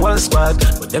 burn up them whole squad.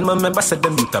 But then my member said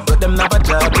them I brought them never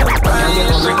job, yo. Can't get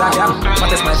no break, yeah.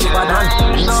 What is my cheaper than?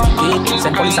 Instigate,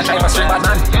 send police a try for super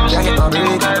man. Can't get no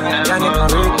break, can't get no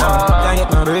break, can't get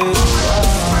no break.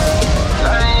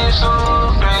 Life so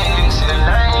crazy,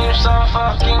 life so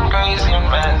fucking crazy,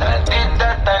 man. I did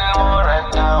that and more and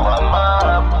now I'm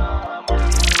up.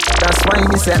 That's why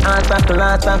me say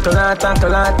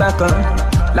tackle.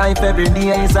 Life every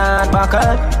day is hard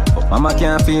buckle. But mama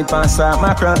can't feed past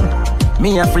macron.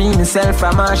 Me a free myself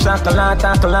from a shackle.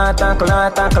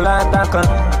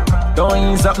 Don't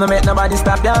ease up, no make nobody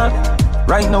stop ya.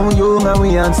 Right now you and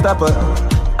we unstoppable.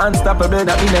 Unstoppable,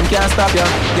 that mean them can't stop you.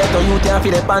 Get to you can't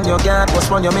feel it on your can't. Cause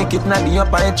when you make it not the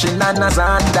upper echelon as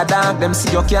a underdog. Them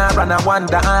see you can't run and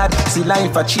wonder hard. See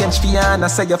life a change for you and I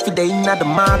say you feel the inner the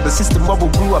mark. The system where we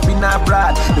grew up in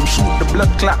abroad. Them shoot the blood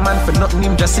clot man for nothing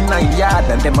him just in a yard.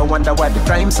 And them I wonder why the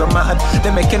crime so mad. They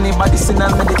make anybody sin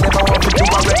and they never want to do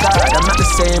a record. I'm not the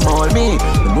same old me.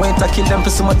 Them wait to kill them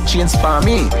for so much change for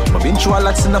me. But been through a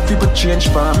lot, enough people change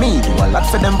for me. Do a lot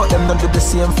for them but them don't do the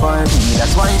same for me.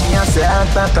 That's why me I say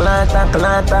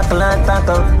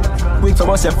tackle. Quick for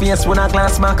bust your face when I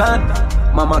glass my cut.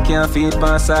 Mama can't feed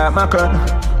past my crud.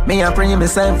 Me a bring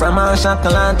myself from a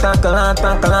shackle.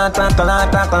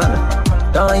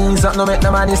 Don't ease up, no make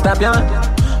nobody stop ya.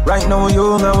 Right now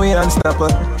you know we unstoppable.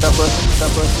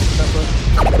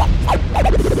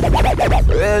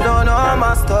 They don't know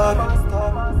my story.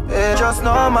 They just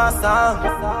know my song.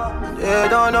 They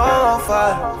don't know how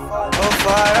far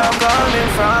I'm coming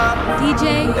from. DJ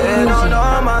They don't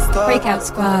know my story. Breakout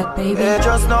Squad, baby. They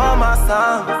just know my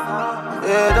song.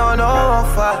 They don't know how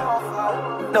far.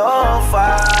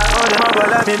 Oh, them a go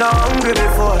let me not hungry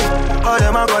before. Oh,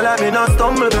 them a go let me not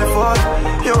stumble before.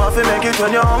 You have to make it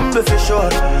when you're humble for sure.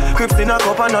 Crips in a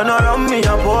cup and none around me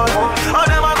a pour. Oh,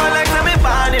 them a go like to me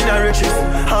born in the riches.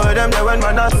 How them there when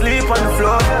man asleep on the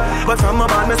floor. But from my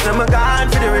band, me say me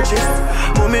gone for the riches.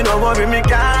 Mommy no worry, me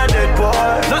can't dead poor.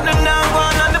 Nothing now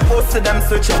gone on the post to them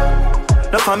switch up.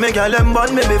 No for me girl them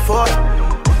born me before.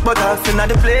 But I've seen at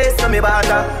the place so me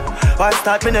bother. Why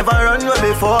start me never run way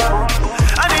before.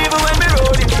 And even when me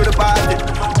rolling through the party,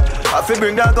 I feel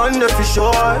bring that gun there for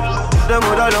sure. Them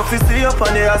woulda love to see up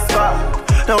on the asphalt.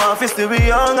 Now I feel still be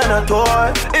young and a toy.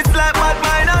 It's like mad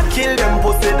mind and kill them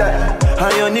pussy there.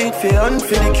 And you need fear and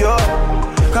feel the cure.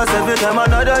 Cause every time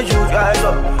another you rise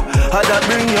up, I that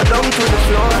bring you down to the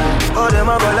floor. Oh, them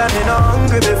a go let me not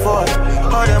hungry before.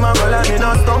 Oh, them a go let me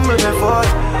not stumble before.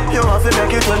 You want to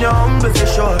make it when you're humble for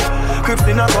sure. Crips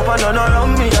in a cup and none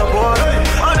around me a boy.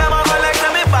 Oh, them a go like to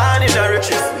me born in the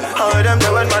riches. How them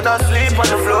there when man sleep on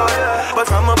the floor. But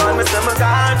from my band, me say me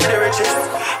gone to the riches.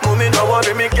 do me no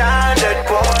worry, me can't let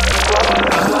go.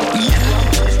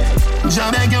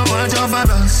 Jah beg you watch over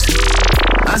us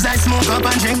as I smoke up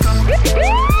and drink up.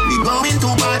 We going to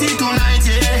party tonight,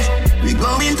 yeah. We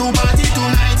going to party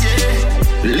tonight,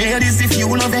 yeah. Ladies, if you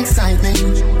love excitement,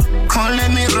 come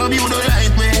let me rub you the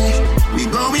right way. We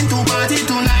going to party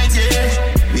tonight, yeah.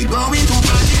 We going to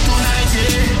party tonight,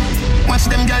 yeah. Watch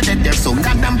them girls that they're so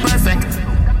goddamn perfect.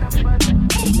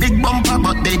 Big bumper,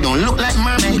 but they don't look like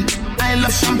mermaid. I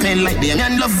love champagne like them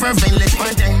and love vervain, let's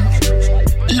party.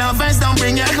 Lovers don't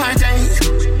bring your heartache.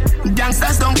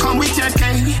 Gangsters don't come with your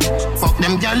cake. Fuck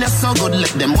them girls, they're so good, let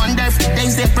them wonder if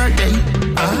today's their birthday.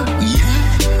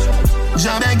 Yeah.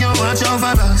 Jah beg you watch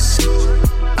over us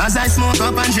as I smoke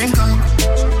up and drink up.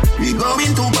 We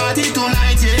going to party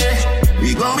tonight, yeah.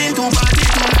 We going to party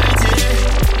tonight,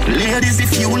 yeah. Ladies,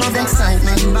 if you love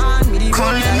excitement,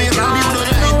 come let me rub you the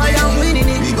right way.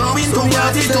 We going to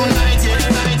party tonight, yeah.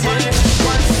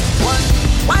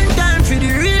 One time for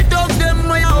the real dog, them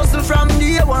my hustle from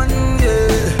day one,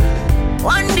 yeah.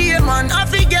 One day, man, I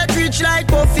forget rich like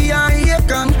Puffy and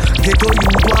Akon. Get to you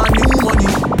want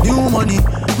new money,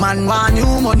 man want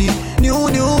new money, new.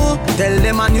 Tell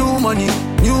them a new money.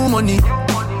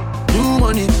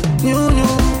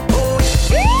 Oh.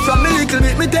 From me little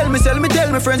bit, me tell me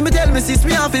friends, me tell me sis,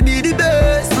 me have to be the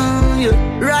best. Yeah.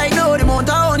 Right now, the amount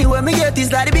of honey when me get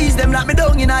is like the bees, them lock me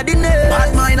down in a the nest.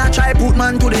 Bad mind, I try put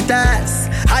man to the test.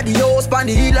 Had the house pan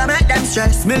the hill, I make them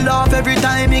stress. Me laugh every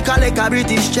time me collect a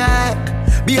British check.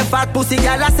 Be a fat pussy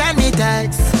girl, I send me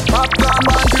text. Popcorn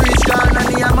born to rich girl, and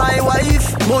me and my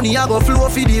wife. Money I go flow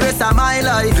for the rest of my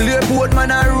life. Clearport man,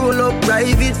 I roll up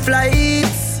private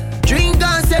flights. Drink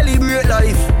and celebrate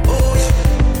life. Oh.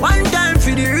 One time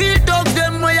for the real dog,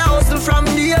 them way I hustle from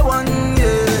day one,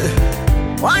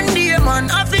 yeah. One day, man,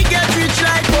 I forget rich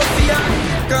like Puffy and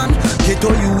Akon. Get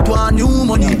to you want new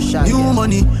money,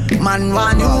 man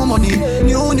want new money,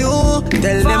 new.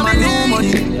 Tell them a new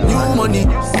money.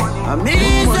 I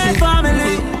mean say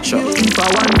family. If I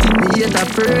want it, me hate a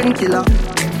fern killer.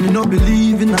 Me no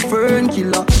believe in a fern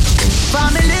killer.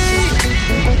 Family.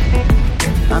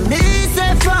 I mean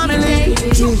say family.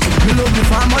 Me love me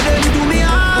family, them do me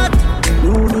heart.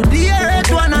 No dear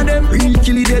one of them. Real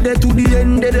killy dead to the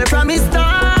end, dead from me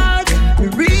start.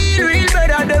 Real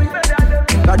better them.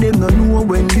 Cause them no know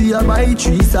when we a buy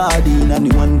 3 sardines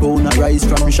and the 1 pound a rice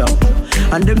from shop.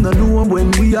 And them no know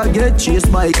when we a get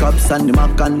chased by cops and the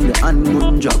mac and the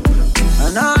handgun job.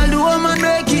 And all the woman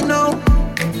make it now.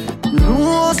 Me know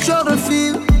how struggle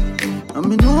feel. And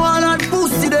me know all that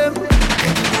pussy them. Me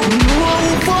know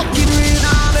who fucking real.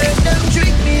 Now make them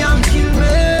trick me and kill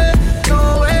me. No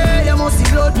way, you must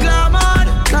see blood glamour.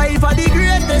 Life are the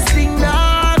greatest thing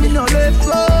that. Me no left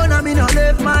phone and me no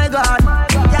left my God.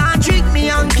 Can't trick me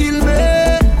and kill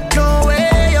me. No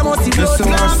way, you must see blood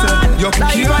glamour.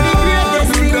 Life are the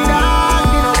greatest thing that.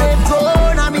 Me no left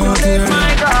phone and me no left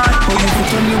my God. Oh, you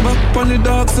put on your back on the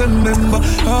dogs and remember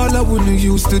all I wouldn't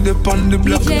used to dip on the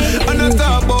block. And I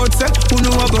talk about set, who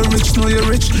know I go rich, know you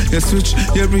rich. You switch,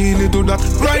 you really do that.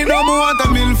 Right now, I want a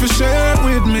meal for share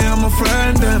with me. I'm a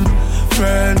friend them.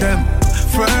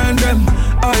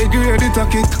 I grade it a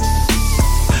kick.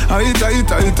 I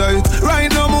tight.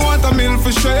 Right now, I want a meal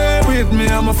for share with me.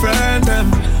 I'm a friend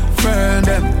them.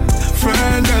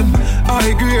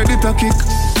 I grade it a kick.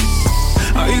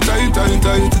 I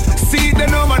tight. See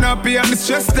them no man happy and the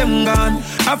stress them gone.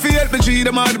 I feel help me treat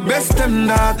them all the best them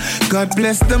dog. God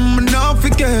bless them and not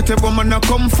forget where man I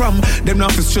come from. Them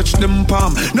not to stretch them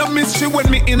palm. No mystery when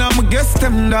me in I'ma guess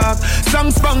them dog.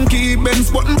 Songs funky, Benz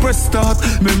button press start.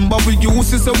 Remember we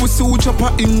used to say we suit up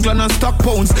at England and stock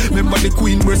pounds. Remember the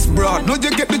Queen breast broad. Now you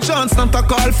get the chance not to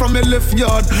call from a left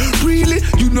yard. Really?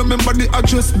 You know remember the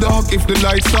address dog. If the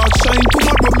lights start shine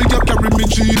tomorrow me you carry me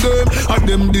G them. And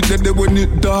them did they when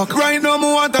it dark. Right now me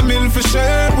want a meal for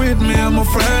share with me. I'm a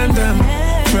friend them.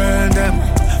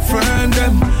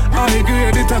 I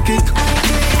grade it a kick.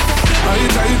 I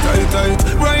tight.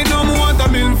 Right now I want a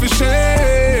meal for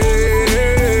share.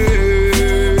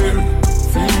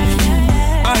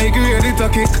 I grade it a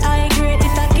kick. I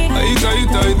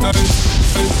tight.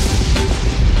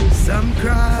 Some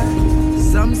cry,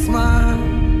 some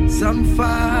smile, some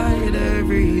fight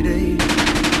every day.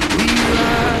 We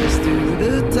rise to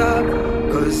the top,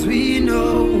 cause we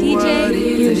know what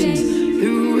it takes.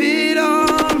 Through it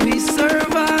all we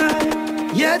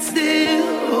survive, yet still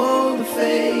hold the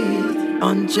faith.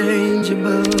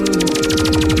 Unchangeable,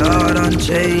 God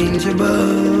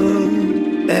unchangeable.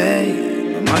 Hey,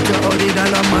 no matter how the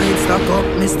dollar might stack up,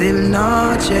 me still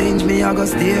not change. Me I go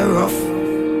stay rough.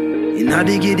 Inna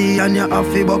the giddy and you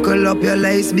have to buckle up your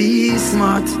lace. Be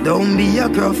smart, don't be a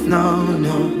gruff, no.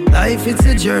 Life it's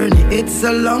a journey, it's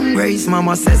a long race.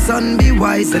 Mama says son be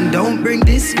wise and don't bring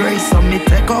disgrace. So me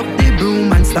take up the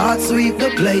broom and start sweep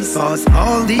the place. Cause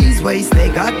all these ways they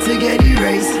got to get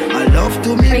erased. I love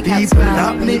to meet people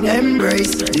that me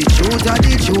embrace. The truth are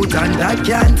the truth and that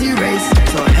can't erase.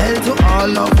 So hell to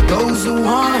all of those who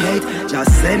want hate.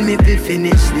 Just send me to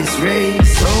finish this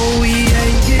race. So we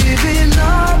ain't giving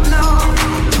up now.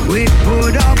 We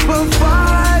put up a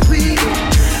fight, we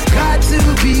got to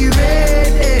be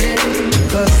ready,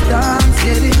 cause time's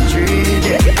getting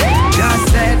dreary. Just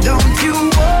said don't you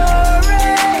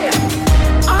worry,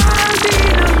 I'll be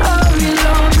the hurry,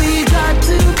 Lord. We got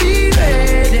to be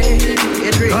ready,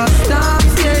 cause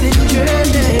time's getting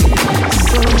dreary.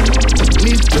 So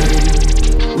we pray,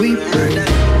 we pray,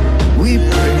 we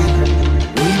pray,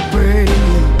 we pray,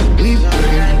 we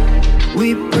pray, we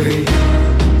pray.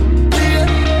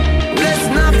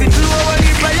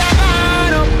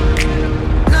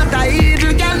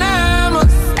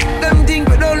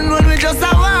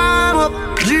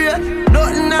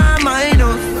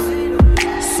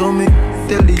 So me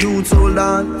tell the youth hold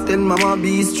on, tell mama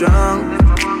be strong.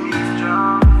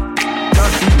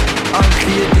 Coffee, have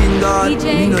faith in God,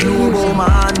 me no know about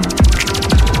man.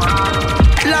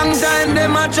 Long time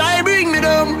them a try bring me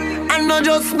down, and not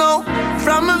just now,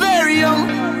 from a very young.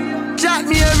 Chat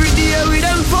me every day with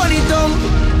them funny tongue.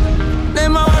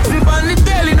 Them a watch me on the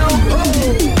telly now.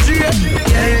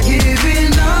 Can't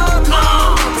giving up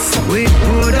now. We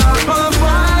put up a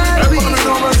fight, we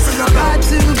got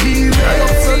to be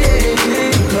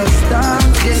ready, cause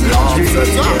time's getting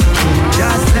dreary.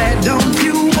 Just said don't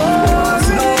you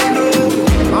worry,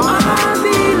 I'll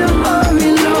be the hurry,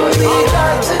 Lord. We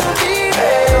got to be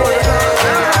ready,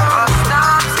 cause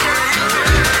time's getting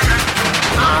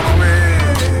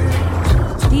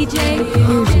DJ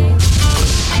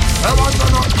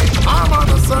I'm on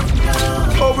the sun.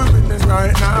 Oh, we're winning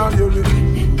right now, you living.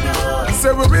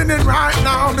 Say we're winning right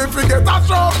now. They forget I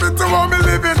trophy to what we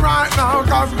living right now.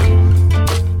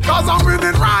 Cause I'm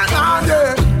winning right now,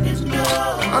 yeah.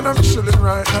 And I'm chilling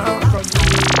right now.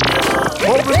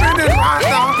 Oh, we're winning right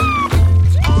now.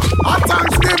 Our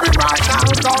Thanksgiving right now.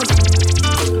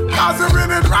 Cause we're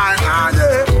winning right now,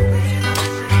 yeah.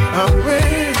 I'm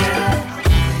winning.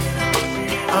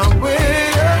 I'm winning.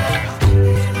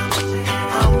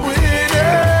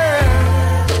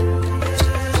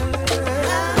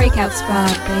 Breakout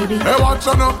Squad, baby. Hey, watch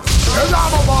on up. Hey,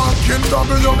 I'm a walking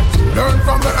W. Learn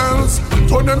from the else.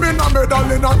 Turn them in a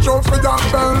medal in a trophy and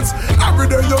bells. Every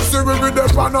day you see we with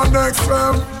them on our next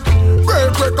level.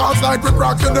 Break records like we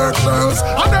cracking eggshells.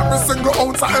 And every single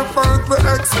ounce of effort we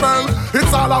expel.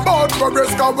 It's all about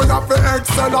progress cause we have to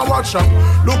excel. I watch them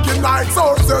looking like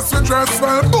success we dress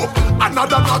well. Boom.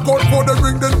 Another knockout for the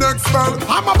ring the next spell.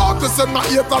 I'm about to send my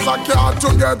haters a card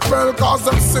to get well cause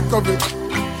I'm sick of it.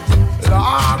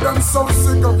 I'm so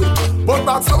sick of it, but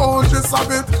that's the whole gist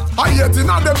of it. I hate in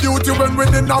all the beauty when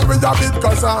winning now we have it.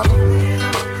 Cause I'm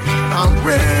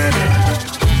winning.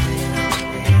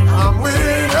 I'm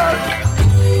winning.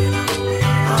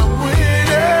 I'm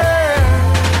winning.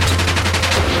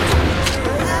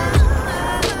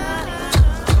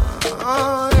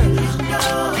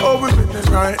 Oh, we're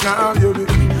winning right now, you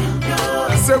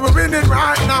say we're winning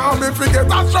right now. Me forget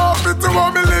I trophy to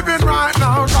what we living right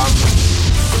now.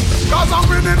 Cause I'm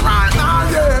winning right now,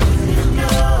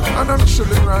 yeah. And I'm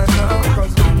chilling right now.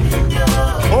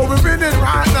 Oh, we're winning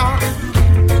right now.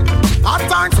 Our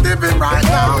Thanksgiving right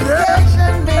now, yeah.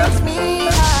 Makes me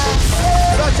high.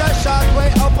 Such a short way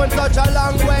up and such a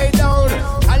long way down.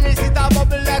 And this is a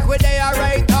bubble like where they are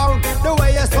right down. The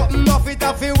way you're something off it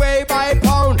off your way by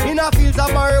pound. In a fields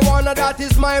of marijuana, that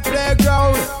is my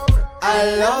playground.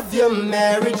 I love you,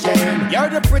 Mary Jane. You're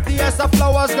the prettiest of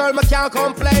flowers, girl, me can't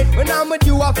complain. When I'm with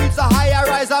you, I feel so high, I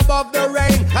rise above the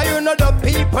rain. And you know the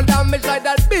people damage like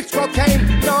that bitch cocaine.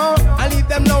 No, I leave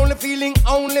them lonely, feeling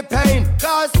only pain.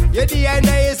 Cause your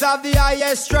DNA is of the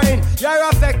highest strain. Your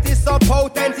effect is so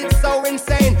potent, it's so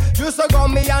insane. You so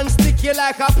gummy and sticky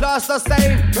like a plaster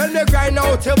stain. When you grind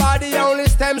out your body, only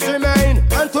stems remain.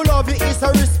 And to love you is so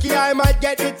risky, I might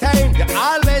get detained. You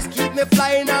always keep me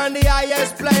flying on the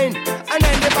highest plane. And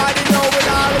anybody know will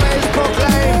always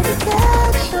proclaim.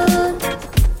 Medication,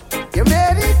 your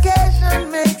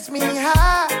medication makes me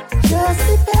high. Just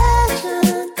the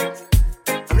passion.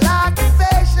 I'm like a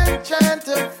patient trying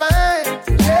to find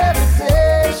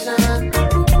levitation.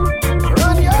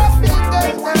 Run your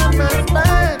fingers down my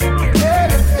spine.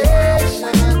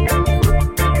 Levitation.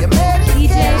 Your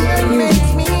medication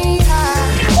makes me high.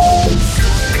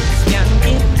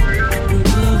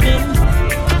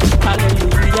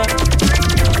 Hallelujah.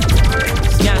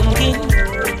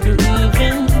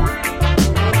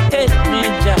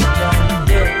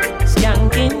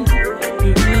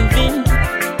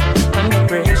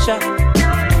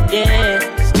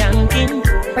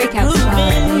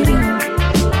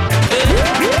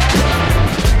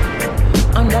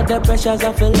 the pressures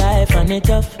of your life and it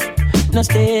tough. No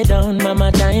stay down,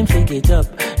 mama, time pick it up.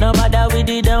 No bother with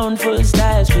the down, full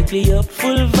style, strictly up,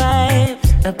 full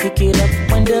vibes. Now pick it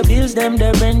up when the bills, them,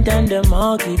 the rent and the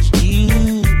mortgage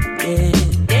due.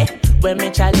 Yeah. When me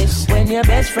chalice, when your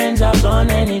best friends are gone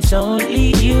and it's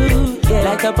only you. Yeah,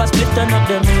 like up a split, turn up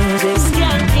the music.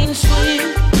 Skanking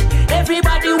sweet,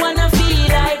 everybody wanna feel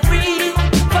like free.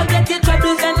 Forget your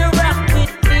troubles and rock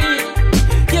with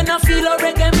me. You know feel a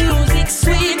reggae music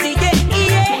sweet.